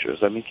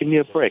pictures. I mean, give me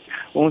a break.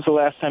 When was the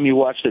last time you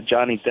watched a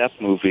Johnny Depp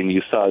movie and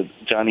you saw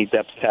Johnny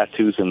Depp's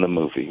tattoos in the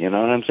movie? You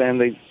know what I'm saying?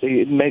 They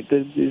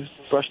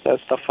brush that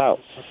stuff out.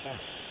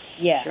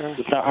 Yeah. Sure.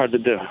 It's not hard to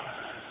do.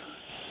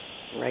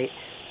 Right.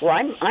 Well,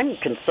 I'm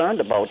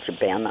concerned about you,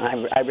 Ben.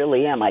 I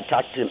really am. I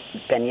talked to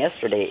Ben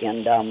yesterday,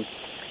 and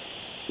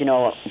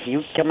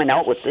you coming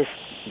out with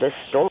this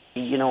story.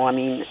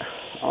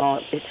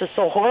 It's just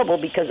so horrible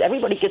because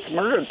everybody gets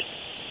murdered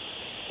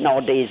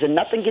nowadays, and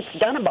nothing gets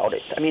done about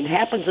it. I mean, it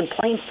happens in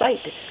plain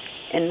sight,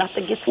 and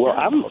nothing gets done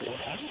about it.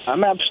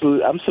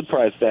 I'm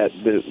surprised that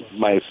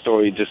my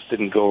story just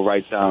didn't go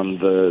right down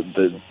the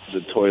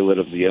toilet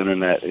of the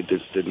internet. It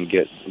just didn't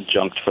get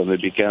junked from the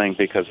beginning,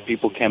 because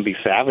people can be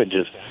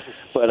savages.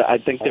 But I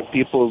think that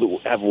people who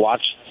have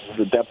watched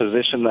the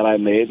deposition that I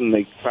made, and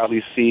they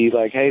probably see,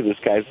 like, hey, this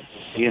guy's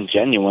being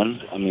genuine.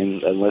 I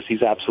mean, unless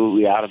he's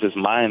absolutely out of his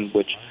mind,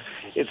 which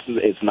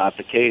it's not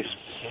the case.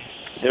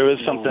 There is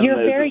something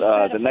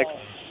that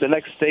the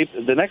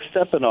next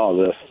step in all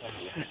this.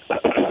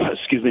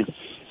 Excuse me.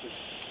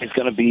 It's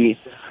going to be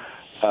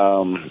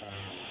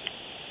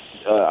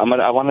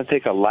I want to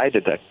take a lie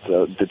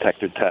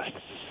detector test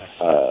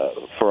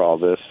for all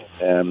this,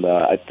 and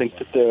I think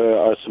that there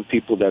are some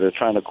people that are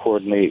trying to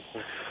coordinate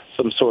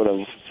some sort of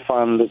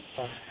fund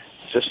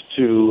just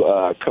to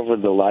cover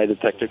the lie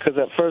detector. Because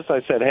at first I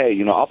said, hey,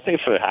 I'll pay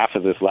for half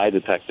of this lie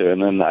detector,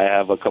 and then I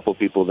have a couple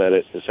people that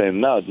are saying,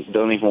 no,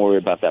 don't even worry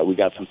about that. We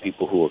got some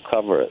people who will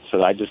cover it.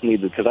 So I just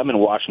need to, because I'm in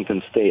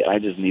Washington State, I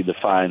just need to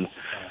find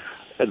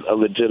a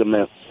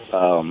legitimate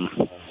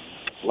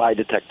lie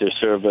detector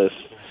service,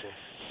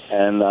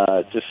 and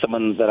just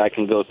someone that I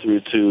can go through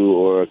to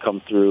or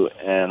come through,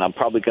 and I'm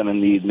probably going to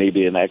need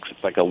maybe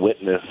like a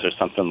witness or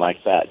something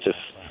like that, just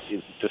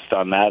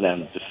on that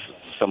end, just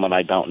someone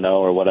I don't know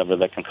or whatever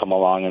that can come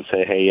along and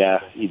say, hey, yeah,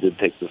 you did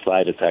take this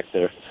lie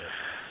detector.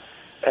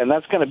 And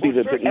that's going to be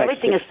the next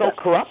everything is so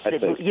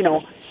corrupted,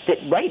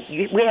 right?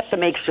 We have to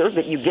make sure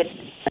that you get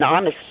an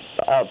honest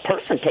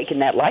person taking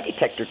that lie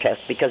detector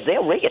test, because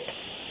they'll rig it.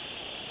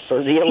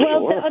 Well,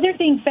 the other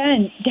thing,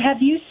 Ben, have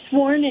you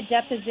sworn a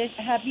deposition?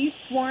 Have you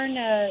sworn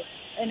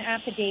an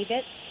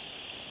affidavit?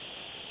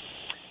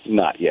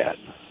 Not yet.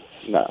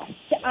 No.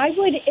 I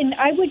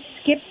would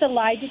skip the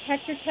lie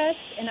detector test,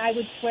 and I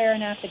would swear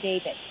an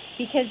affidavit,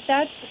 because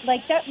that's like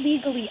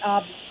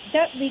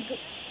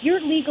you're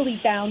legally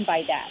bound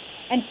by that.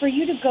 And for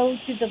you to go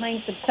through the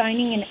length of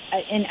signing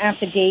an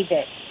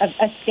affidavit,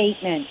 a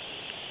statement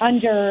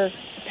under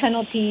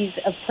penalties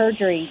of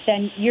perjury,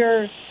 then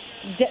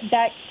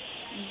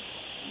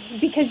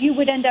because you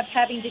would end up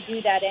having to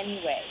do that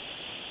anyway.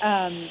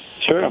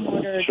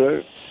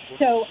 Sure.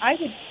 So I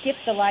would skip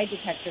the lie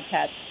detector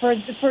test for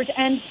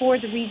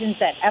the reasons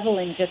that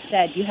Evelyn just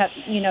said. You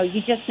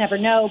just never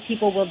know.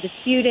 People will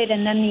dispute it,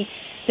 and then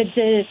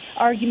the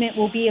argument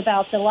will be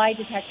about the lie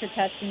detector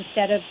test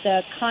instead of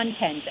the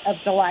content of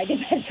the lie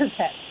detector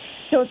test.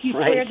 So if you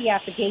swear the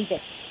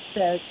affidavit,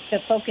 the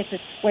focus is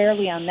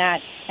squarely on that,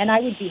 and I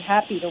would be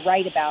happy to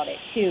write about it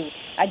too.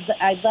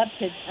 I'd love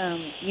to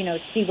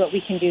see what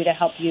we can do to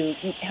help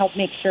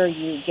make sure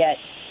you get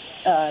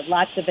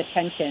lots of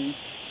attention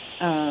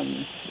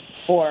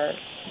for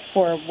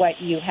what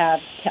you have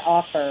to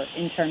offer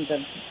in terms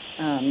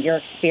of your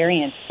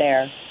experience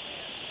there.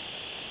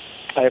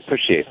 I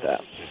appreciate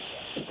that.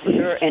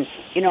 Sure, and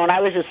and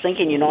I was just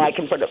thinking, I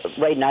can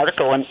write an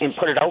article and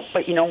put it out,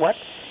 but you know what?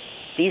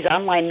 These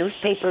online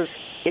newspapers,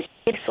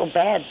 it's so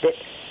bad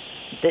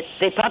that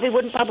they probably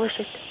wouldn't publish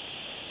it.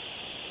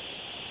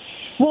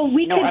 Well,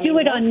 we could do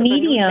it on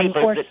Medium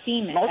or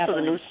Steam. Most of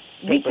the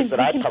newspapers that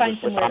I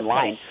publish with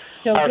online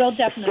so are we'll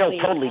definitely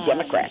still totally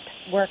Democrat.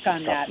 Work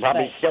on that.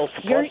 Probably still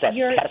support that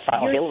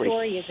pedophile Your Hillary.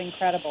 story is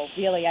incredible.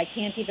 Really, I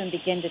can't even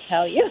begin to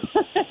tell you.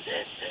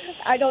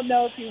 I don't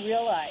know if you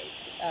realize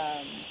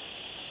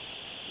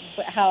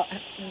how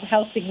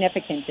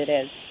significant it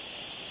is.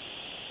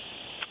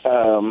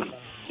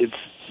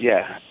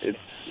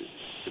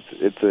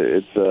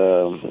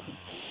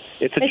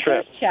 It's a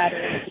trip. It's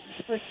shattering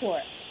for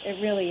sure. It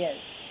really is.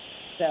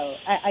 So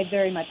I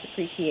very much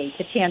appreciate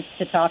the chance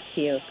to talk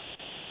to you.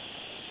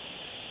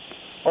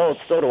 Oh,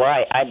 so do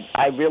I.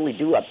 I really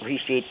do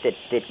appreciate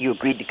that you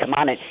agreed to come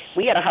on it.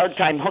 We had a hard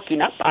time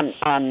hooking up on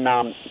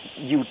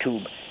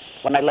YouTube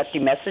when I left you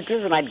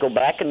messages, and I'd go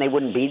back and they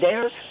wouldn't be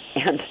there,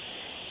 and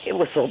it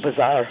was so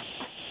bizarre.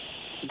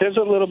 There's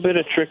a little bit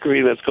of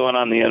trickery that's going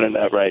on the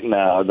internet right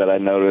now that I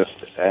noticed,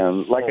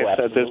 and I said,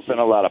 absolutely. There's been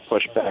a lot of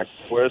pushback.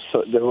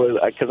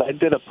 Because I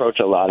did approach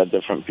a lot of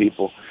different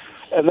people.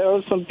 And there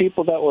were some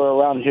people that were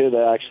around here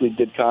that actually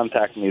did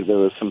contact me. There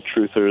were some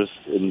truthers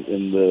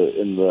in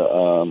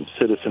the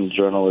citizen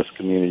journalist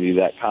community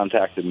that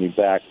contacted me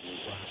back,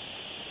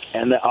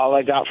 and all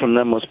I got from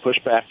them was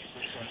pushback.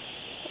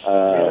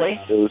 Really?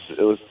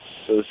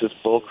 It was just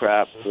bull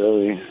crap.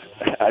 Really,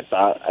 I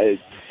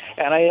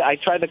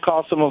tried to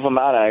call some of them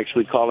out. I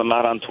actually called them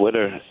out on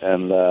Twitter,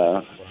 and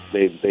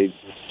they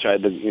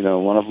tried to,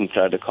 one of them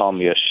tried to call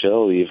me a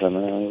shill even.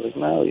 And I was like,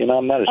 no,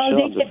 I'm not a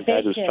shill. I'm just a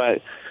guy who's trying.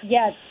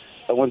 Yes.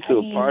 I went to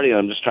a party and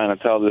I'm just trying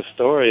to tell this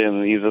story,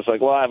 and he's just like,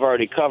 well, I've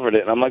already covered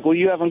it. And I'm like, well,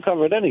 you haven't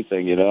covered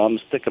anything, I'm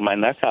sticking my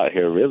neck out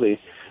here, really,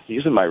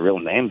 using my real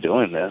name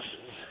doing this.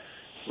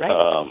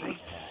 Right.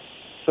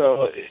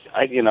 So,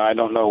 I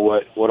don't know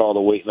what all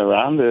the waiting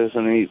around is,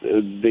 and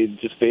they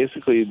just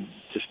basically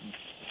just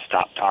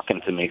stopped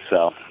talking to me,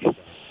 so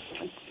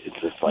it's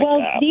just like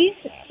that.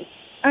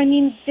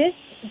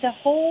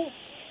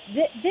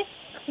 This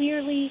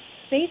clearly,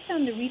 based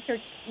on the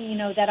research,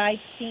 that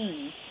I've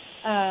seen,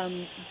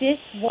 this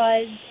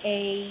was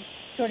a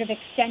sort of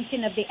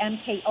extension of the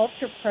MK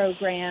Ultra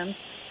program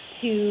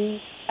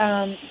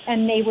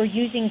and they were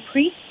using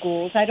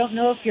preschools. I don't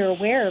know if you're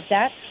aware of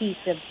that piece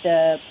of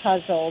the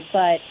puzzle,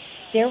 but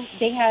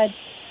they had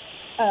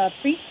a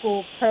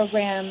preschool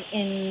program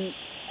in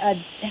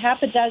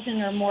half a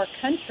dozen or more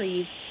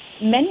countries.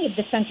 Many of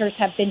the centers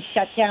have been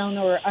shut down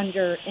or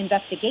under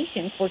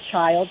investigation for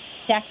child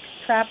sex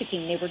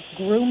trafficking. They were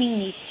grooming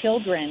these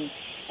children,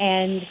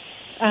 and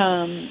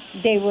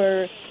they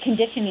were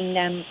conditioning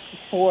them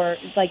for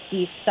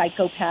these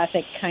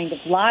psychopathic kind of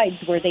lives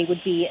where they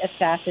would be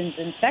assassins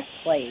and sex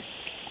slaves.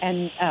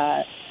 And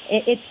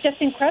It's just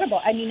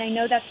incredible. I mean, I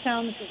know that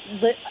sounds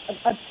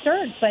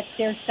absurd, but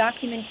there's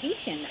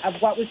documentation of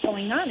what was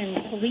going on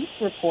and police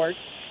reports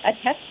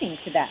attesting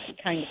to that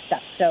kind of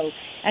stuff. So,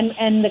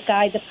 and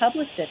the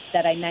publicist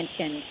that I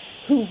mentioned,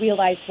 who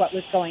realized what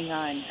was going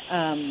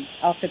on,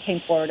 also came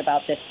forward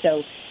about this.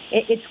 So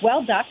it's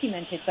well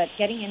documented, but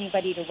getting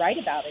anybody to write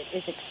about it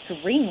is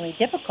extremely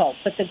difficult.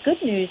 But the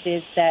good news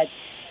is that,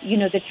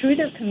 the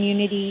truther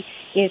community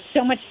is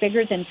so much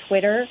bigger than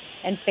Twitter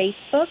and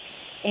Facebook.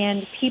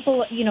 And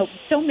people,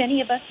 so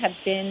many of us have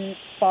been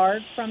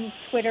barred from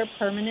Twitter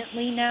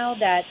permanently now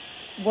that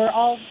we're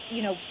all,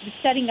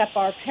 setting up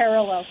our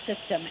parallel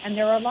system. And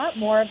there are a lot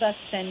more of us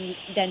than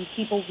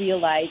people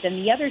realize.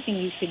 And the other thing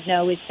you should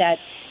know is that,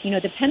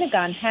 the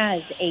Pentagon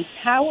has a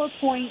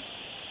PowerPoint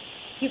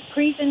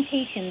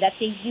presentation that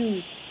they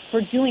use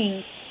for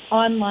doing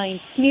online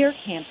smear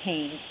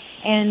campaigns.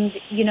 And,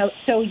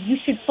 so you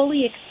should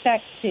fully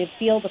expect to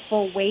feel the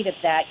full weight of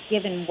that,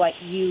 given what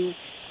you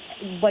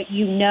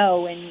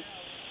know and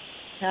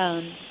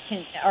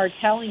are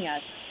telling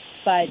us.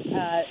 But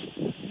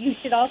you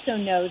should also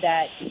know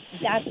that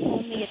that's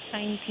only a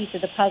tiny piece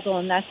of the puzzle,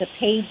 and that's a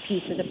paid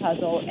piece of the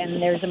puzzle,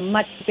 and there's a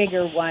much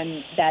bigger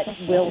one that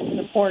will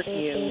support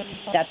you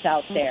that's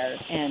out there.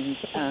 And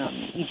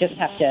you just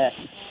have to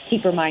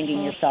keep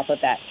reminding yourself of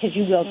that, because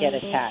you will get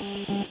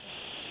attacked.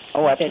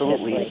 Oh,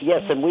 absolutely.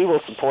 Yes, and we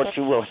will support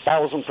you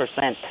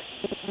 1,000%.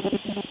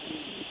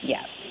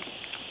 Yeah.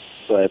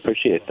 So I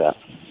appreciate that.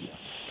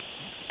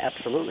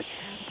 Absolutely.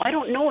 I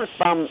don't know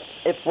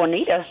if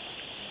Juanita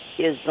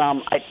is.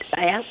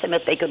 I asked them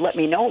if they could let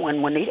me know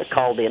when Juanita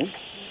called in.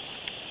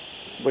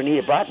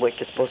 Juanita Broadwick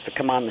is supposed to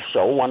come on the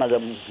show. One of the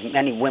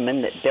many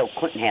women that Bill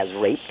Clinton has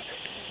raped,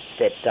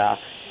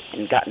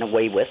 and gotten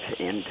away with,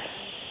 and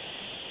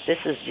this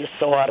is just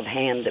so out of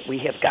hand that we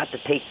have got to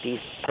take these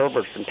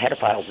perverts and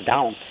pedophiles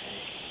down,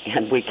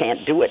 and we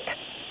can't do it.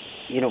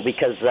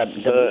 Because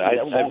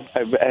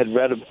I had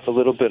read a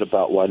little bit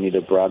about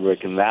Juanita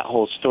Broadwick, and that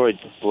whole story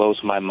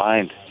blows my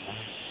mind.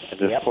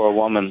 This poor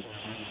woman,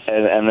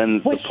 and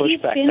then the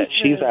pushback that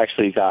she's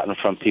actually gotten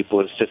from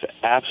people is just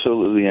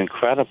absolutely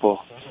incredible.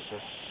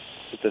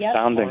 It's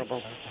astounding.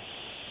 Horrible.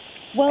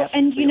 Well,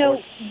 and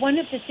one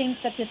of the things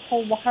that this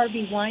whole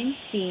Harvey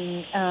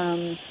Weinstein,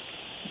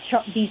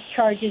 these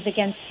charges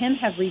against him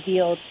have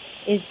revealed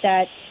is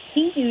that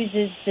he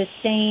uses the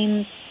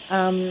same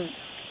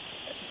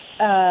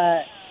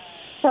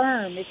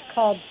firm. It's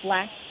called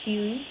Black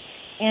Cube,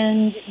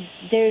 and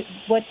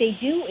what they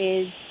do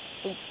is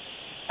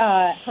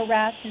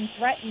harass and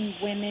threaten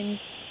women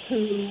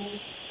who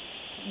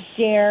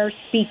dare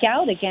speak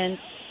out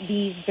against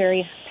these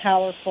very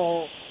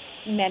powerful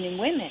men and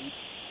women.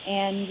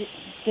 And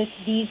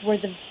these were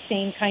the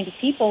same kind of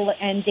people.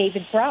 And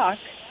David Brock,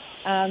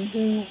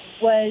 who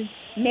was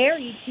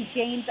married to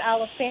James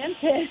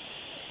Alefantis,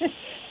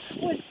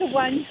 was the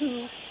one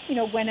who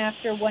went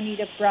after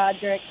Juanita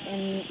Broadwick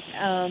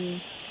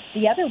and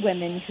the other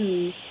women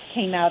who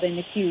came out and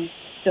accused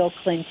Bill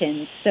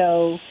Clinton.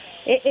 So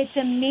it's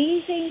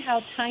amazing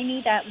how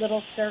tiny that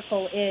little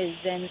circle is.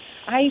 And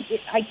I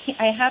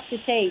have to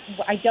say,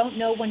 I don't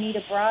know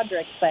Juanita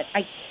Broadwick, but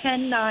I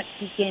cannot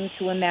begin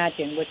to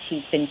imagine what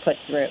she's been put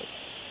through.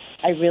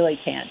 I really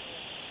can't.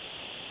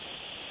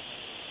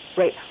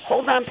 Great.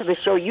 Hold on to the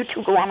show. You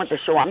two go on with the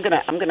show. I'm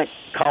gonna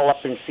call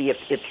up and see if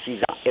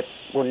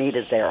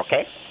Juanita's there.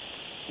 Okay.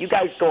 You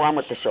guys go on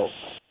with the show.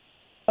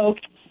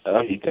 Okay.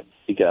 Oh,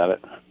 you got it.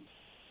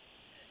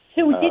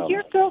 So did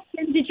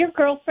your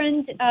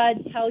girlfriend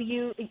tell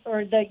you,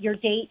 or your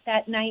date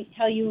that night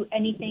tell you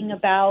anything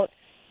about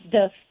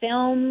the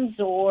films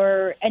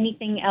or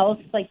anything else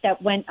like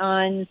that went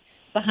on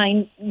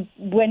behind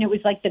when it was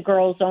like the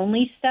girls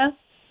only stuff?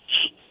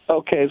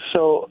 Okay,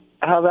 so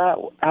how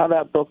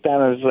that broke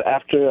down is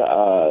after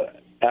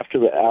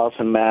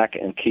Allison Mack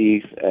and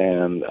Keith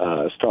and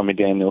Stormy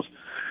Daniels,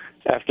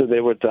 after they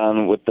were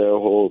done with their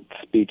whole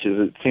speeches,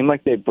 it seemed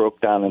like they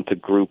broke down into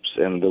groups,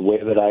 and the way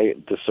that I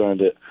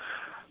discerned it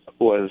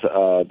was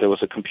there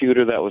was a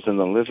computer that was in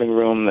the living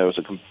room. There was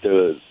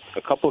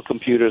a couple of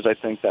computers, I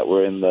think, that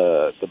were in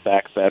the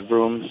back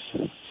bedrooms,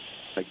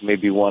 like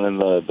maybe one in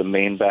the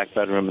main back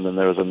bedroom, and then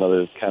there was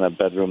another kind of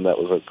bedroom that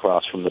was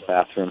across from the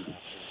bathroom.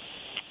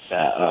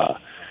 That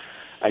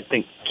I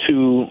think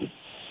two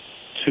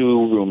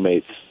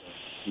roommates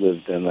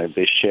lived in. Like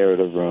they shared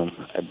a room,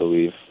 I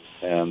believe,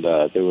 and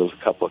there was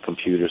a couple of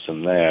computers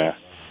in there.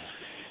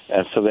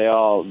 And so they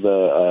all,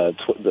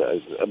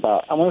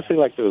 about, I want to say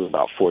like there was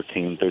about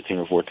 13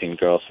 or 14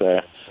 girls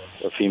there,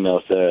 or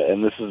females there.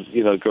 And this is,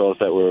 girls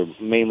that were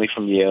mainly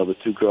from Yale. The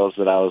two girls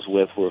that I was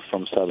with were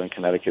from Southern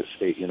Connecticut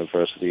State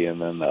University.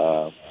 And then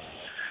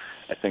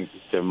I think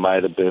there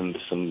might have been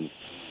some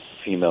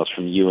females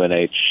from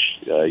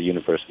UNH,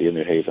 University of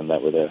New Haven,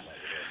 that were there.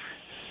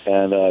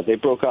 And they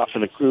broke off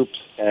into groups,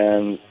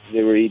 and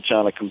they were each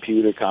on a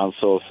computer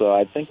console. So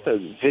I think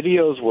the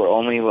videos were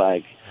only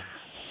like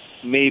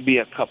maybe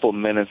a couple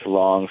minutes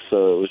long,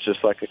 so it was just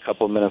like a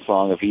couple minutes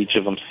long of each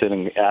of them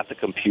sitting at the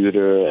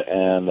computer,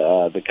 and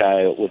the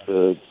guy with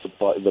the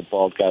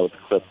bald guy with the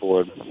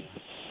clipboard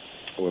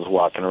was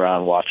walking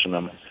around watching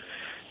them.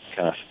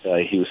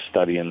 He was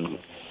studying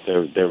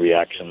their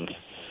reactions.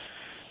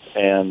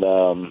 And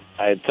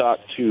I had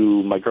talked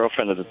to my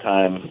girlfriend at the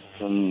time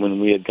when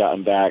we had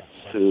gotten back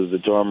to the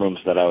dorm rooms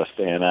that I was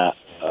staying at.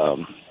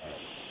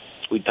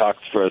 We talked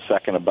for a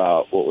second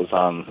about what was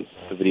on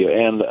the video,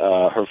 and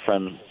her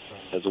friend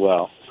as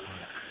well,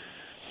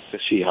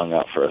 because she hung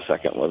out for a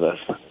second with us.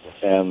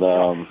 And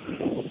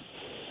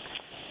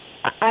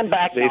I'm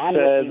back they now.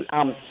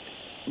 said,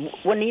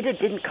 Juanita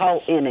didn't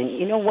call in, and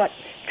you know what,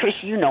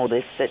 Trish, you know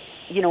this, that,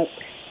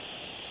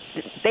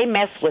 they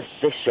mess with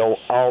this show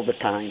all the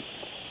time.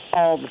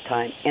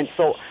 And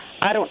so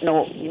I don't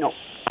know,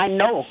 I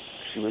know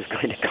she was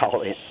going to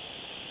call in,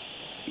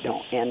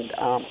 and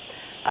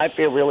I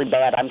feel really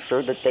bad. I'm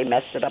sure that they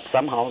messed it up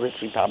somehow, that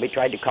she probably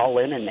tried to call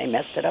in and they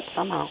messed it up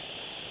somehow.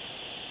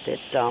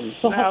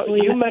 Now,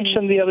 you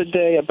mentioned the other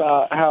day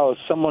about how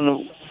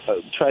someone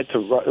tried to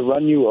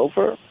run you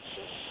over.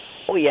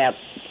 Oh, yeah.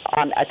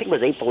 I think it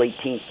was April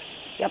 18th.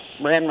 Yep,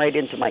 ran right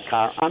into my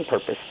car on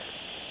purpose.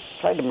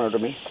 Tried to murder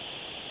me.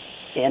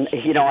 And,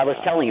 I was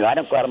telling you, I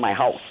don't go out of my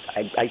house.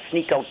 I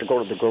sneak out to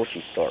go to the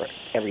grocery store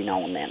every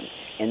now and then.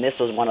 And this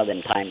was one of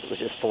them times. It was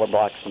just 4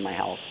 blocks from my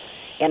house.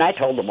 And I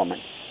told the woman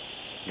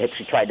that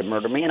she tried to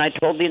murder me, and I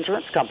told the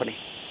insurance company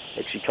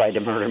that she tried to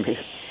murder me.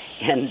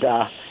 And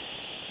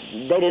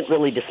they didn't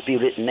really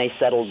dispute it, and they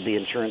settled the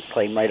insurance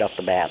claim right off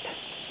the bat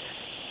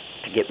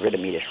to get rid of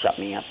me, to shut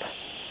me up.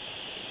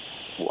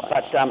 Wow.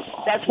 But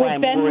that's why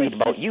I'm worried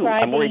about you.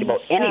 I'm worried about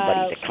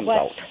anybody that comes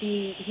out.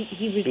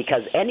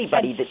 Because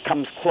anybody that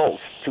comes close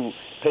to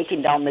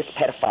taking down this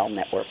pedophile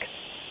network,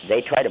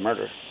 they try to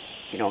murder.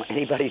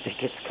 Anybody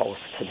that gets close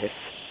to this.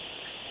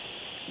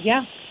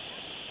 Yeah.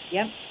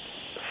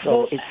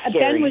 So it's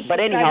scary. But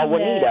anyhow,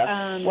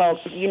 Juanita,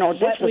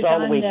 this was all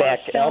the way back.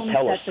 I'll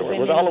tell a story. It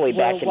was all the way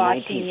back in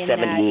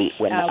 1978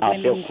 when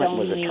Bill Clinton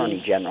was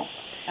Attorney General,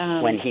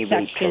 when he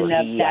raped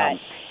her.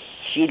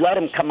 She let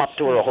him come up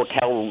to her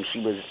hotel room. She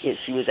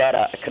was at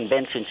a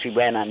convention. She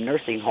ran a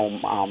nursing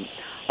home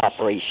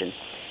operation,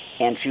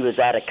 and she was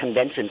at a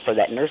convention for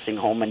that nursing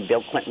home. And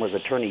Bill Clinton was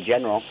Attorney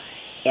General,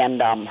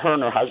 and her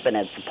and her husband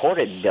had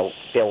supported Bill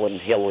and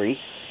Hillary,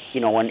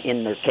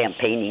 in their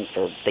campaigning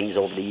for things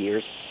over the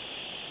years.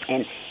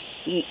 And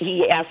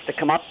he asked to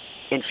come up,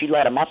 and she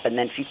let him up, and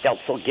then she felt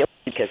so guilty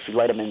because she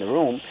let him in the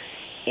room,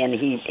 and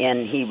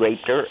he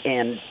raped her.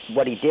 And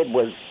what he did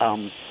was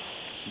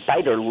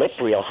bite her lip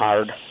real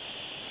hard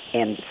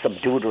and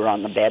subdued her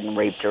on the bed and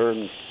raped her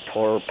and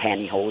tore her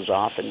pantyhose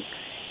off and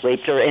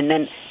raped her. And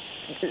then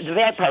the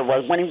bad part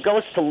was when he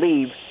goes to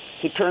leave,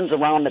 he turns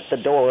around at the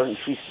door, and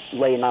she's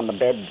laying on the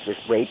bed just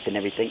raped and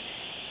everything.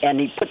 And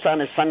he puts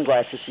on his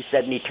sunglasses, she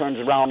said, and he turns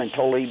around and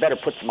told her, "You better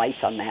put some ice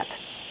on that,"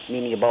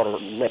 meaning about her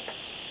lip,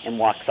 and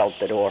walks out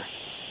the door.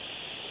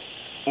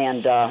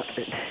 And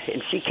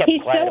she kept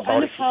quiet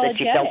about it. She said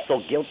she felt so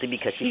guilty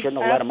because she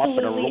shouldn't have let him up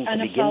in her room to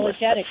begin with.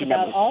 But she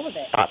never all of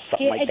it. Thought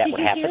something like that would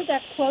happen. Did you hear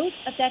that quote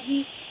that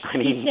he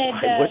said?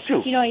 Why would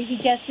you? He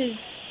guesses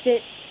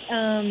that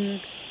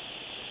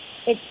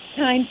it's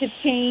times have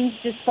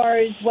changed as far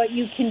as what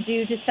you can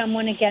do to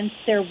someone against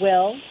their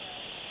will.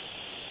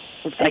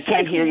 I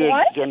can't hear you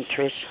again,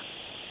 Trish.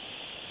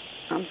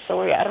 I'm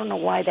sorry. I don't know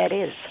why that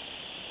is.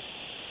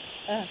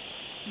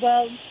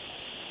 Well,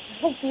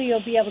 hopefully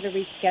you'll be able to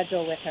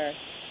reschedule with her.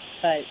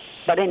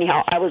 But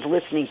anyhow, I was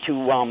listening to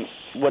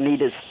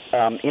Juanita's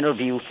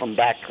interview from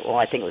back,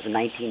 I think it was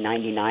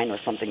 1999 or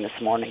something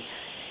this morning.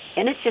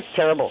 And it's just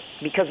terrible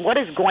because what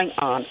is going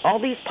on, all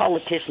these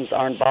politicians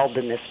are involved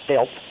in this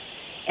filth,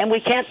 and we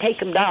can't take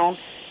them down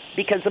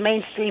because the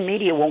mainstream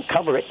media won't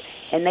cover it,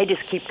 and they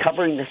just keep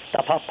covering this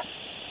stuff up.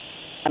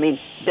 I mean,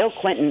 Bill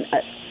Clinton,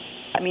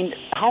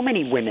 how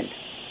many women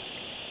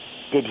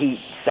did he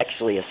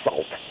sexually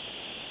assault?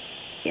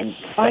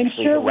 I'm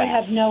sure we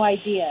have no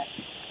idea.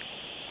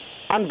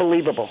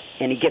 Unbelievable,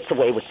 and he gets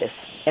away with this.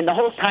 And the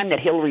whole time that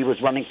Hillary was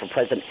running for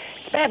president,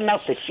 it's bad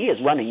enough that she is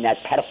running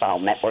that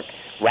pedophile network,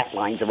 rat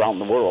lines around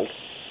the world.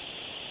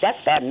 That's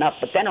bad enough,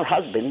 but then her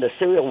husband, the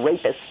serial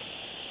rapist,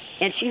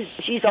 and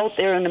she's out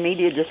there in the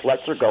media, just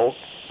lets her go,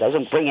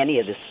 doesn't bring any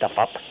of this stuff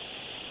up,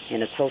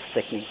 and it's so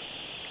sickening.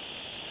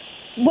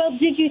 Well,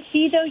 did you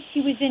see, though,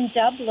 she was in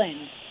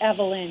Dublin,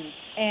 Evelyn,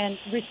 and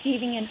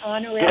receiving an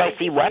honorary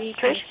degree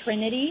from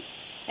Trinity,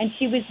 and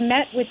she was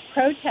met with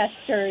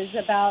protesters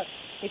about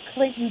the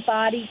Clinton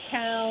body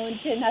count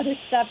and other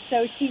stuff,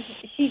 so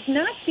she's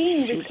not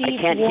being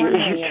received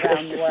warmly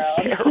around the world.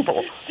 It's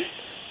terrible.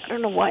 I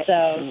don't know why.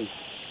 So,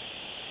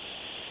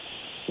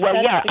 well,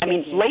 yeah,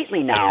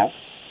 lately now,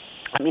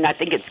 I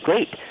think it's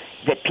great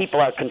that people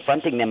are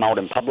confronting them out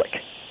in public.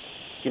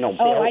 Bill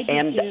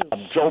and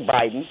Joe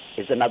Biden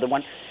is another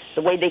one.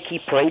 The way they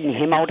keep parading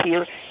him out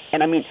here.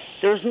 And,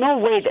 there's no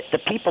way that the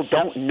people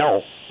don't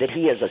know that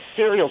he is a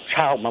serial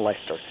child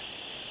molester.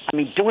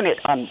 Doing it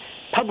on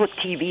public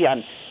TV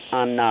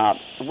on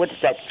what is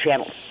that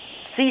channel?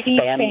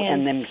 C-SPAN,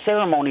 and then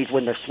ceremonies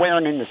when they're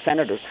swearing in the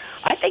senators.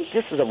 I think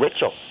this is a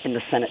ritual in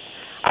the Senate.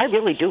 I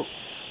really do.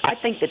 I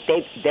think that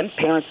them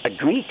parents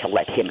agreed to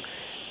let him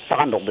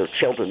fondle their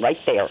children right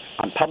there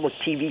on public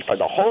TV for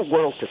the whole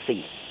world to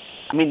see.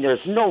 I mean,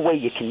 there's no way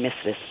you can miss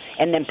this.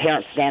 And then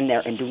parents stand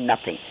there and do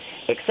nothing.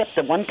 Except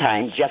the one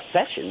time, Jeff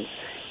Sessions,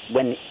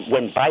 when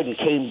Biden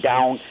came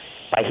down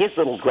by his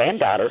little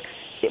granddaughter,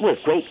 it was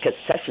great because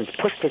Sessions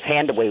pushed his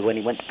hand away when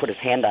he went to put his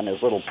hand on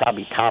his little,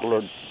 probably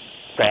toddler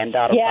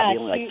granddaughter, probably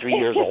only like 3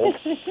 years old.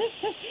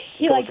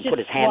 He goes like to put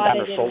his hand on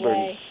her shoulder,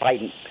 away.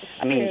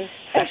 and Biden,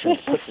 Sessions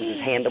pushes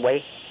his hand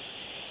away.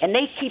 And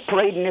they keep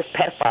parading this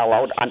pedophile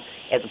out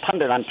as a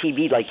pundit on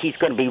TV like he's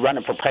going to be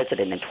running for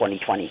president in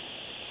 2020.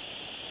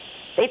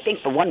 They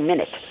think for 1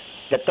 minute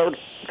that they're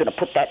going to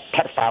put that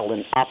pedophile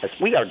in office.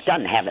 We are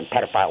done having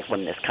pedophiles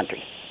run this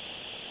country.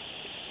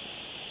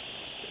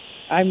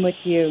 I'm with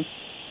you.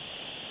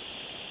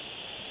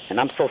 And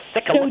I'm so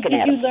sick of looking at it. So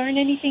did you them. learn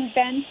anything,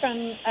 Ben,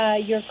 from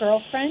your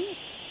girlfriend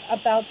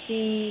about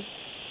the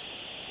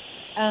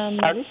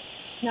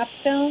snuff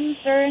films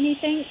or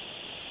anything?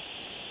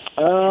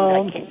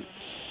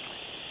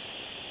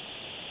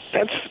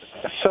 That's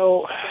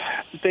so.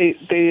 They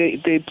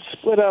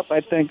split up.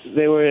 I think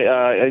they were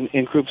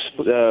in groups.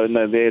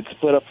 No, they had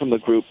split up from the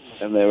group,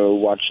 and they were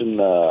watching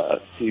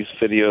these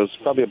videos,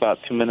 probably about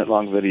 2-minute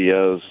long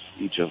videos,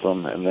 each of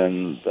them. And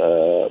then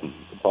the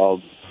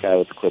bald guy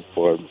with the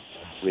clipboard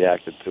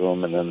reacted to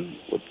them, and then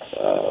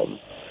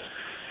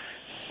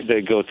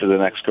they'd go to the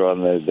next girl,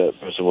 and the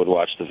person would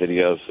watch the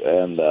videos.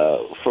 And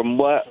from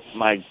what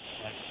my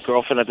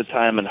girlfriend at the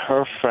time and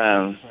her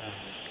friend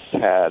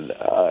had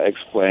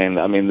explained,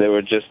 I mean, they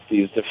were just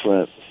these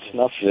different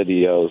snuff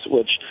videos,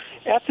 which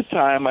at the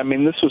time, I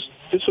mean, this was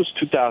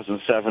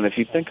 2007. If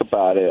you think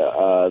about it,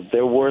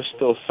 there were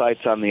still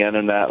sites on the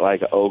internet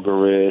like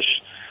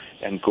Ogreish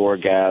and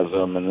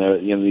Gorgasm, and there,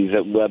 these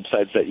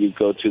websites that you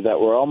go to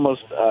that were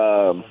almost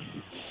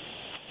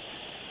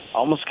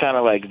kind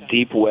of like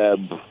deep web,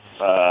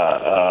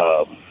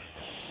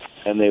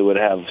 and they would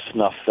have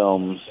snuff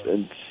films,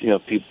 and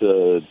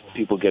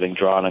people getting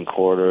drawn and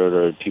quartered,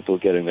 or people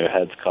getting their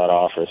heads cut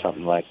off, or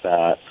something like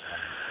that.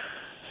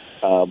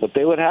 But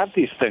they would have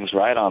these things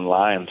right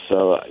online.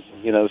 So,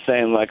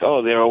 saying like,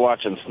 oh, they were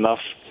watching snuff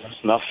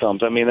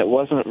films. I mean, it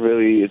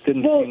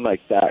didn't seem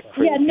like that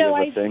crazy of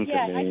a thing to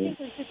me. I think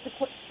it was just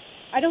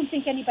I don't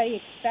think anybody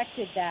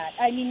expected that.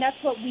 I mean,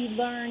 that's what we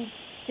learned.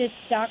 This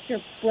Dr.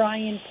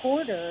 Brian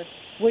Porter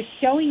was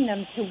showing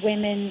them to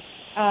women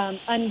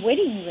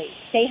unwittingly.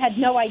 They had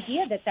no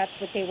idea that that's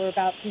what they were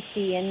about to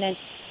see. And then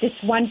this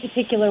one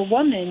particular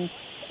woman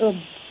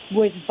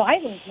was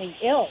violently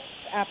ill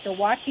after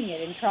watching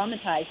it and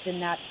traumatized,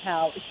 and that's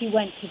how she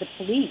went to the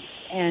police.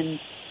 And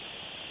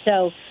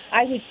so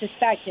I would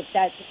suspect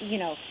that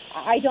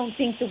I don't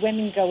think the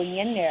women going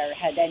in there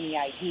had any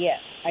idea.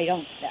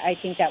 I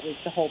think that was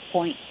the whole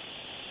point.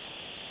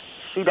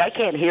 Shoot, I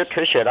can't hear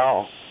Tricia at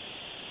all.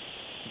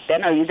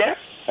 Ben, are you there?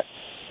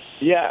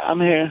 Yeah, I'm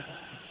here.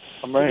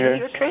 I'm right here.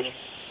 Can you hear Trish?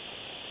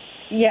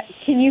 Yeah,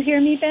 can you hear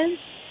me, Ben?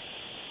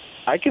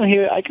 I can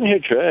hear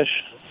Trish.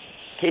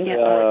 Can you?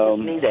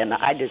 It's me then.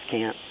 I just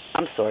can't.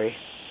 I'm sorry.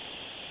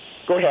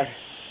 Go ahead.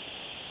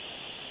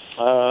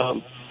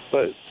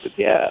 But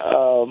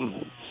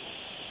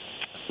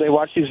they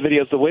watch these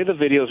videos. The way the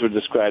videos were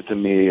described to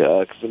me,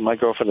 because my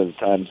girlfriend at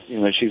the time,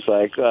 she's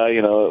like,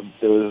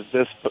 there was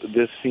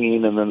this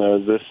scene, and then there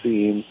was this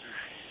scene,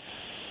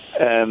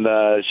 and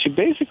she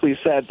basically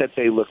said that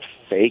they looked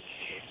fake.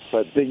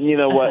 But then,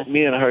 what?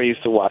 Me and her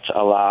used to watch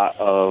a lot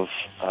of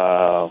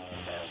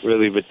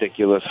really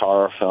ridiculous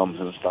horror films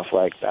and stuff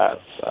like that.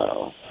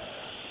 So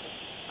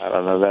I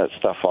don't know, that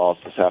stuff all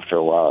just after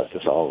a while, it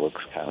just all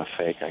looks kind of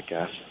fake, I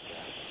guess.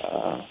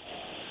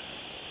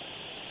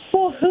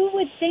 Well, who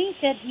would think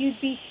that you'd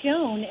be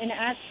shown an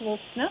actual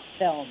snuff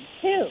film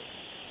too?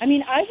 I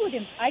mean, I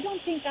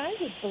don't think I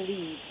would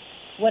believe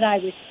what I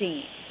was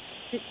seeing,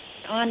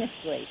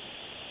 honestly.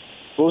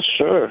 Well,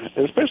 sure.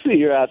 Especially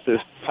you're at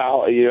this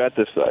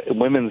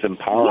women's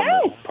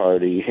empowerment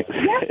party.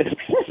 Yes.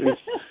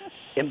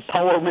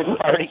 Empowerment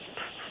party.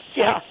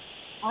 Yeah.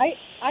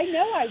 I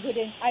know I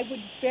wouldn't. I would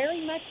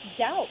very much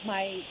doubt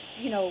my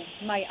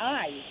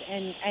eyes,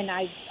 and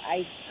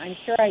I'm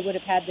sure I would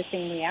have had the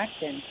same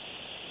reaction.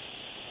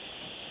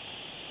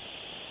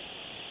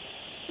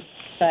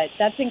 But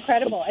that's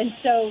incredible. And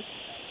so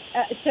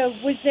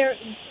was there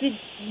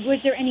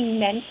any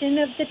mention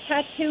of the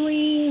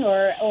tattooing,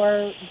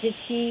 or did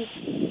she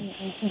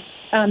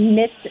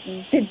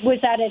was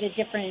that at a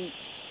different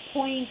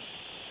point,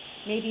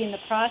 maybe in the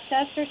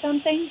process or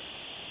something?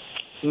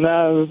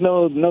 No,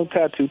 no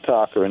tattoo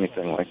talk or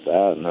anything like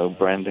that. No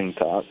branding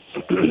talk.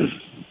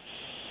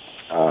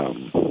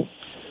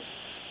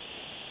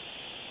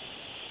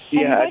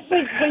 Yeah. And what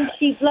was, when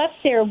she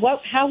left there?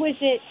 How was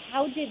it?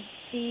 How did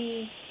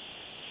the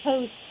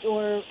host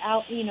or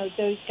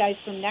those guys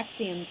from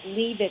NXIVM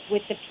leave it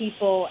with the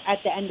people at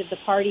the end of the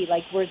party?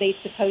 Like, were they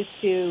supposed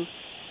to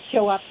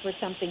show up for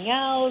something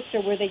else,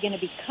 or were they going to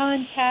be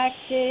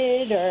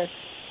contacted, or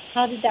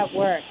how did that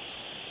work?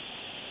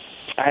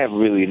 I have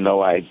really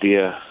no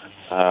idea.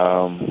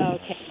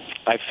 Okay.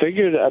 I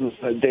figured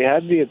they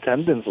had the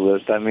attendance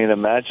list. I mean,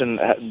 imagine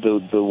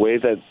the way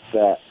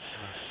that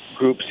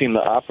group seem to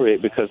operate,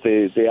 because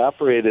they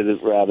operated it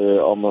rather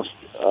almost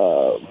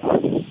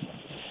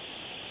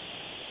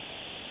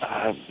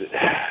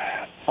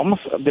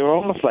they were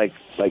almost like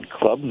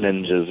club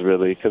ninjas,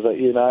 really. Because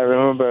I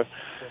remember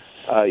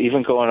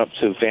even going up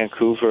to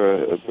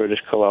Vancouver,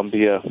 British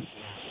Columbia,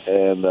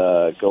 and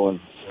going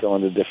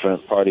to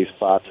different party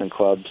spots and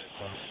clubs,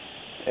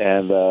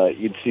 and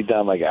you'd see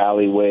down like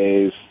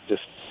alleyways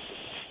just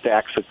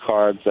stacks of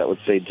cards that would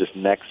say just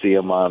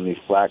NXIVM on these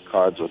black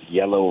cards with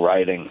yellow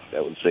writing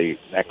that would say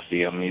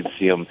NXIVM. You'd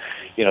see them,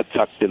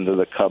 tucked into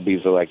the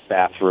cubbies or like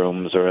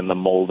bathrooms or in the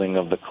molding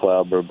of the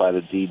club or by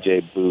the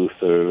DJ booth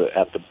or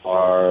at the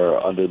bar or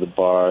under the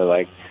bar,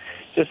 like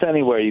just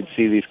anywhere you'd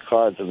see these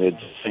cards and they'd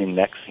just say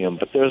NXIVM.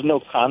 But there was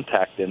no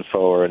contact info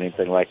or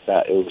anything like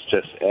that. It was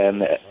just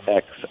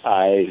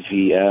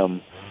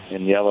NXIVM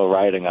in yellow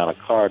writing on a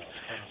card.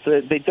 So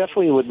they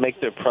definitely would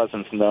make their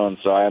presence known.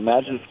 So I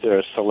imagine if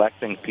they're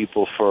selecting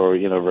people for,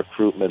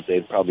 recruitment,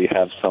 they'd probably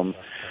have some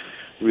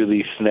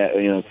really,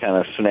 kind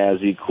of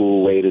snazzy,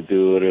 cool way to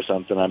do it or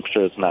something. I'm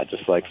sure it's not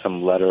just like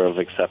some letter of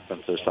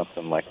acceptance or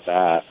something like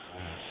that.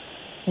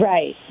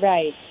 Right.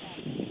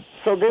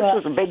 So this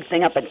was a big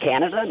thing up in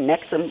Canada?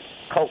 NXIVM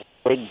cult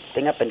big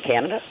thing up in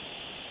Canada?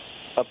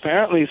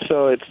 Apparently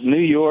so. It's New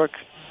York,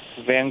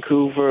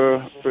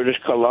 Vancouver, British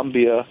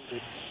Columbia,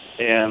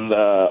 and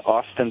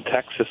Austin,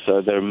 Texas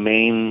are their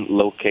main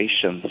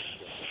locations,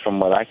 from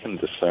what I can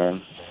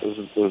discern. They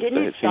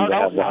seem to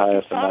have the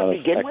highest amount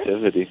of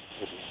activity.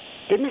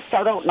 Didn't it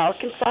start out in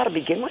Arkansas to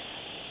begin with?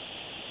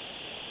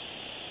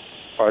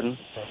 Pardon?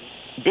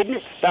 Didn't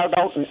it start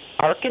out in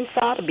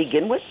Arkansas to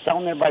begin with,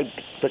 down there by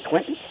the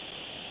Clintons?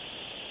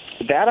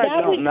 That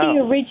I don't know. That was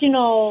the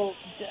original,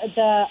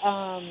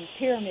 the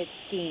pyramid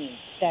scheme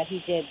that he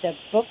did,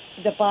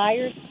 the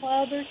Buyers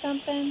Club or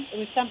something. It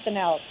was something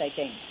else, I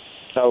think.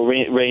 Oh,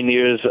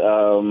 Rainier's,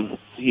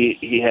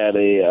 he had a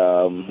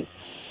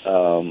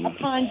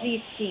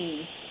Ponzi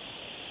scheme.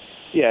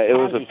 Yeah, it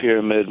was a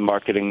pyramid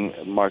marketing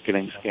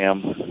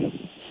scam.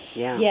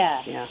 Yeah.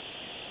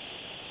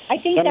 I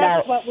think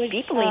that's what was.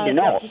 People need to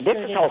know. This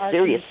is how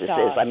serious this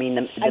is. I mean,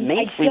 the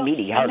mainstream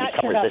media hardly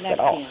covers this at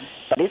all.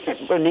 But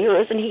isn't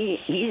Rainier?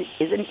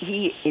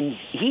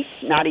 He's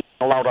not even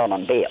allowed out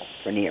on bail.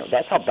 Rainier.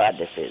 That's how bad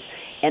this is.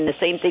 And the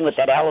same thing with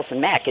that Allison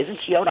Mack. Isn't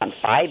she out on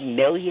 $5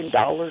 million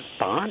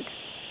bond?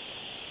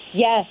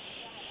 Yes.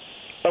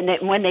 And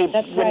then when they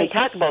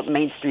talk about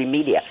mainstream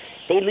media,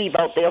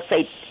 they'll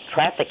say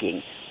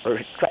trafficking,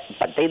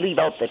 but they leave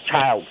out the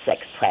child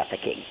sex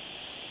trafficking.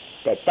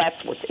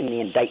 That's what's in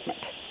the indictment.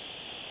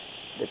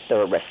 That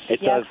they're arrested. It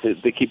does.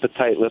 They keep a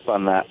tight lip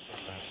on that.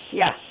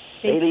 Yeah.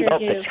 They leave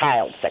out the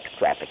child sex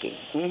trafficking.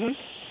 Mm-hmm.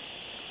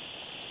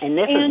 And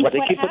this is what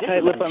they keep a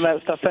tight lip on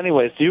that stuff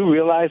anyways. Do you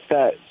realize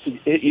that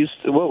it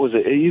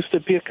used to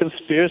be a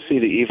conspiracy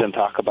to even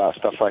talk about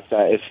stuff like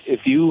that.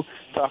 If you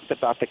talked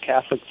about the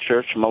Catholic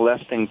Church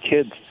molesting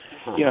kids,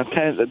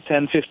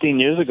 10, 15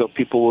 years ago,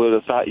 people would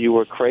have thought you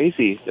were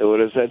crazy. They would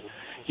have said,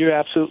 you're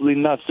absolutely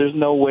nuts. There's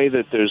no way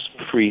that there's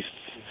priests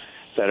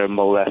that are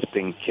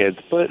molesting kids.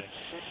 But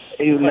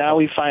now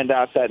we find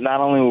out that not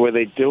only were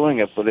they doing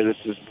it, but it's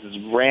this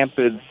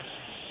rampant,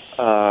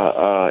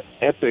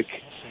 epic,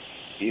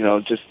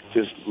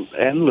 just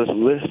endless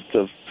list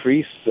of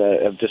priests that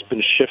have just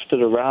been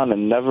shifted around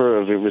and never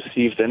have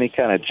received any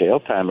kind of jail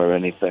time or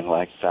anything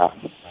like that.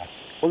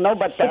 Well, no,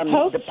 but the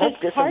Pope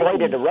just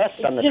avoided arrest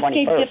on the 21st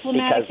gave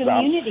diplomatic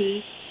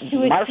immunity to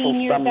a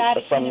senior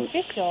Vatican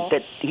official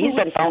he's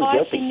been found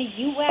guilty in the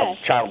U.S.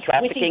 of child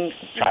trafficking,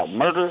 child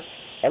murder,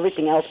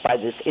 everything else by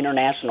this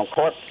international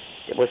court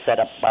that was set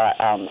up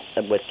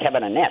with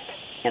Kevin Annett,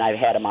 and I've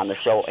had him on the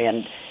show,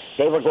 and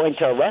they were going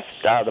to arrest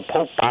the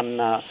Pope on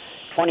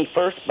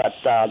 21st,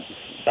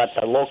 but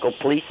the local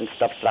police and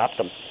stuff stopped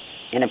them,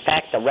 and in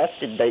fact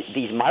arrested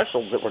these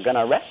marshals that were going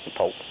to arrest the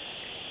Pope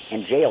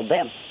and jailed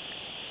them.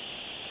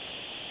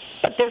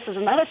 But this is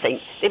another thing.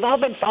 They've all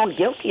been found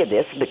guilty of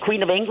this, the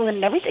Queen of England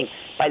and everything,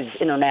 by this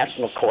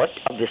international court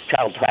of this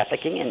child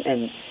trafficking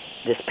and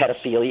this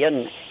pedophilia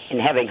and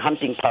having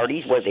hunting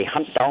parties where they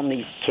hunt down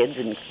these kids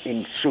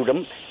and shoot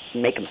them,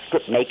 and make them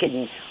strip naked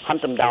and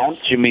hunt them down.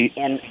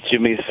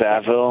 Jimmy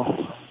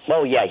Savile.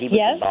 Well, yeah, he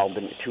was involved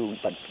in it too,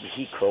 but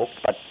he croaked.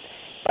 But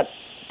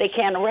they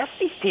can't arrest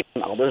these people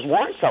now. There's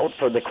warrants out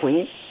for the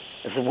Queen.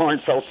 There's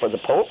warrants out for the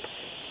Pope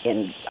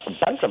and a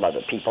bunch of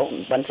other people,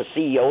 and a bunch of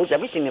CEOs,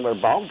 everything that were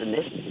involved in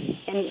this,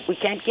 and we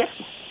can't get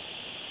them.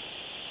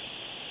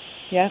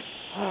 Yeah.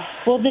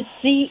 Well, the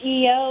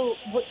CEO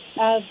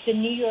of the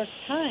New York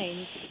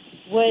Times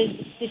was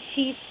the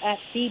chief at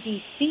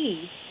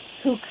BBC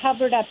who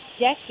covered up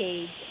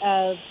decades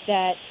of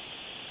that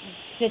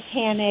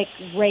satanic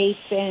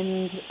rape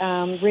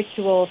and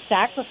ritual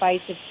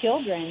sacrifice of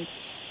children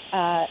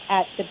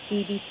at the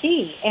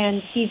BBC,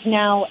 and he's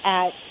now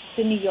at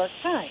the New York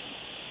Times.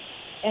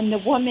 And the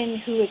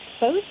woman who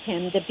exposed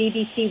him, the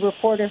BBC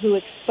reporter who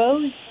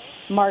exposed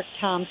Mark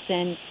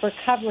Thompson for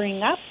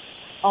covering up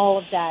all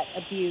of that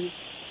abuse,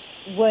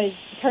 was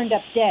turned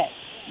up dead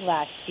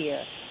last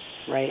year,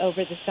 right,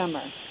 over the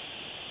summer.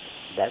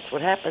 That's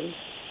what happens.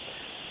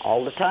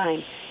 all the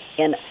time.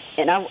 And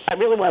I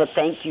really want to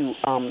thank you,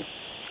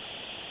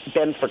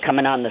 Ben, for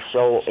coming on the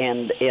show.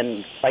 And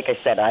like I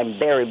said, I'm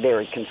very,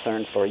 very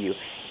concerned for you.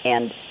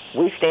 And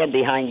we stand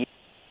behind you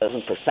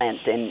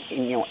 1,000%. And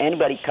you know,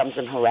 anybody comes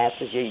and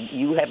harasses you,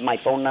 you have my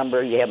phone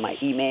number, you have my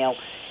email.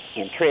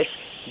 And Trish,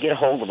 get a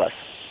hold of us.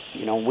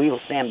 You know, we will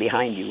stand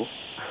behind you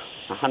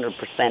 100%.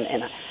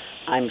 And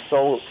I'm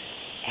so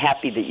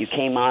happy that you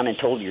came on and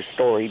told your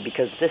story,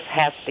 because this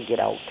has to get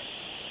out.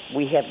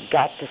 We have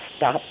got to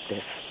stop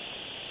this.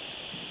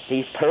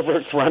 These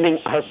perverts running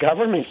our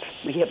government.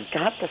 We have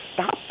got to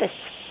stop this.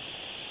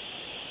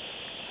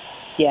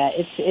 Yeah,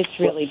 it's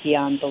really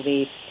beyond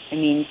belief. I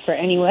mean, for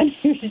anyone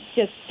who's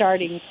just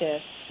starting to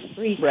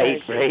research.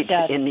 Right.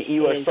 And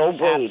you are so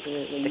brave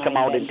to come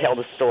out and tell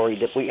the story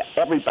that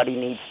everybody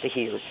needs to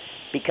hear,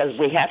 because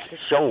we have to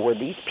show where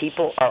these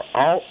people are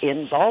all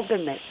involved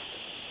in this.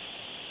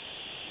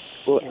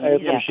 Well, I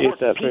appreciate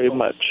that very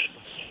much,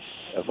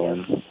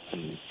 Evelyn.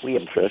 We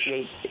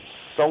appreciate it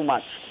so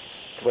much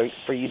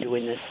for you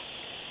doing this,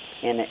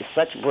 and it's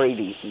such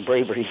bravery.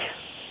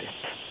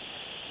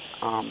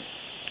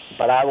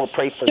 But I will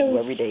pray for you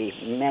every day.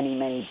 Many,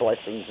 many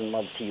blessings and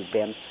love to you,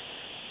 Ben.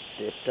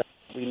 That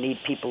we need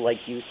people like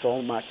you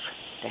so much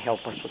to help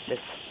us with this,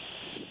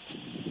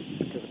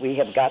 because we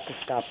have got to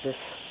stop this.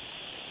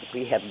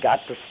 We have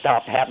got to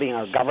stop having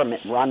our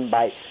government run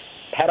by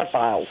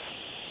pedophiles.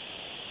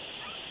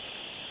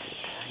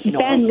 You know,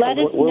 Ben, let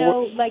us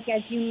know, like,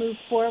 as you move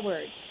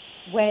forward,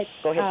 what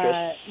Go ahead,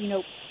 Chris. You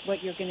know,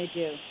 what you're going to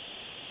do.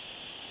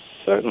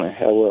 Certainly,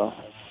 I will.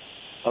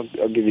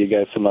 I'll give you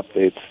guys some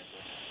updates.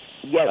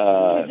 Yes,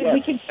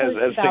 we can as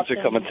things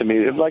are coming to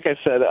me. Like I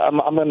said, I'm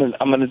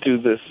gonna do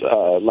this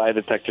lie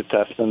detector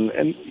test,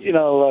 and you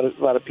know,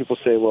 a lot of people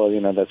say, well, you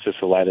know, that's just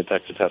a lie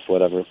detector test,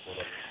 whatever.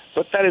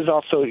 But that is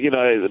also, you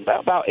know,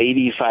 about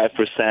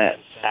 85%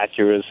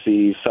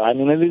 accuracy. So I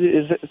mean,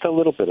 it's a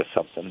little bit of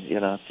something,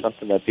 you know,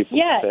 something that people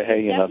say,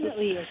 hey, you know,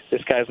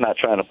 this guy's not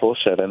trying to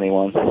bullshit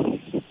anyone.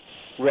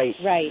 Right.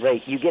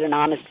 You get an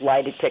honest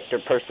lie detector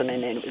person,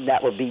 and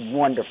that would be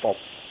wonderful.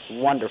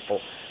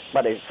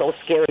 But it's so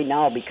scary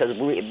now, because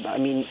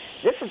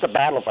this is a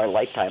battle of our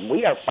lifetime.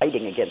 We are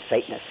fighting against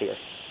Satanists here.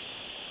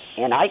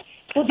 And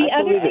Well, the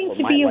other thing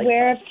to be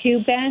aware of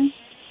too, Ben,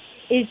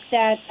 is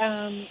that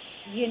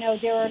you know,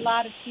 there are a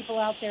lot of people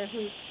out there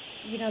who,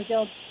 you know,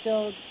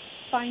 they'll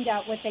find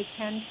out what they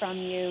can from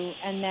you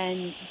and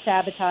then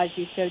sabotage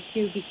you. So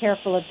too, be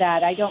careful of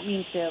that. I don't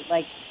mean to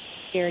like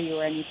scare you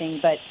or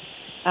anything, but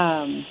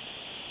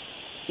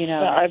you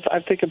know,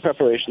 I've taken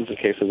preparations in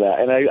case of that,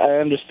 and I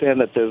understand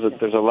that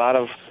there's a lot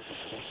of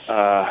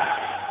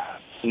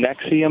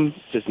NXIVM.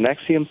 There's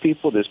NXIVM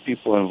people. There's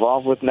people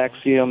involved with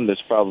NXIVM.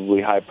 There's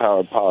probably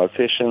high-powered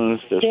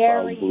politicians. There's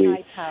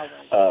probably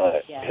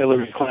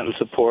Hillary Clinton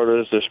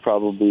supporters. There's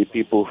probably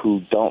people who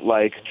don't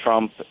like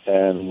Trump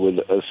and would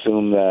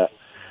assume that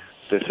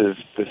this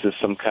is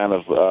some kind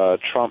of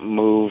Trump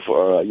move,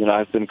 or you know,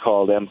 I've been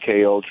called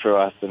MK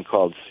Ultra. I've been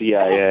called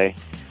CIA.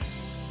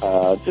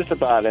 Just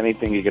about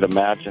anything you could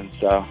imagine.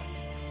 So.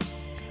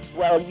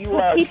 Well, you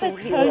are a true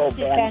hero,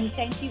 Ben.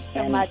 Thank you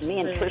so much. Me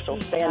and Trish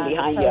will stand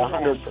behind you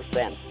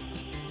 100%.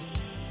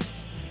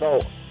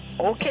 So,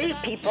 okay,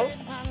 people.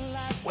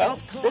 Well,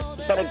 this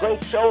has been a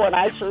great show, and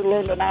I sure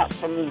learned a lot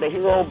from the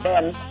hero,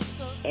 Ben.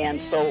 And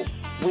so,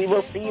 we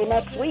will see you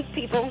next week,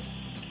 people.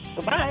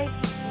 Goodbye.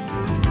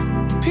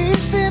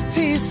 Piece in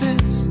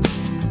pieces,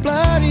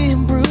 bloody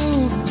and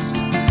bruised.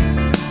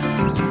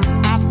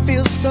 I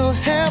feel so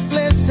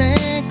helpless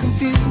and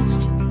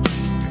confused.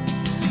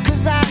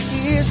 'Cause I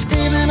hear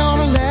screaming on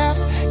the left,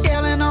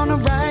 yelling on the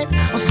right.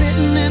 I'm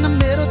sitting in the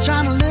middle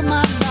trying to live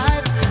my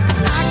life.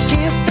 'Cause I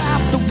can't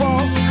stop the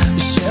war,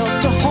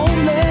 shelter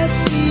homeless,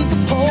 feed the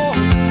poor.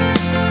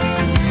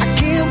 I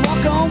can't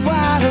walk on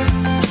water,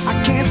 I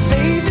can't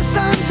save your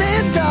sons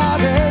and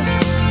daughters.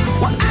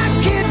 Well, I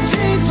can't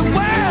change the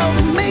world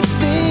and make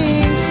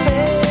things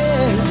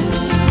fair.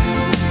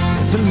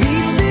 The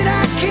least that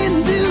I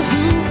can do,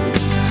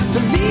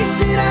 the least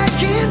that I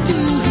can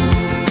do,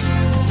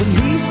 the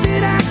least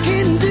that I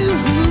can do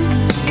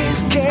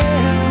is care.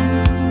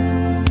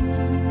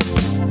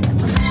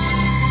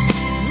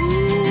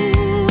 Ooh,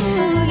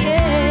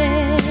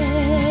 yeah.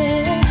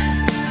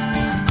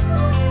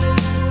 Ooh.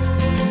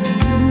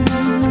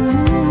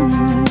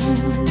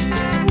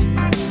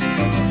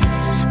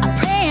 I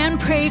pray and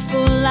pray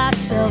for life's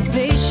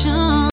salvation.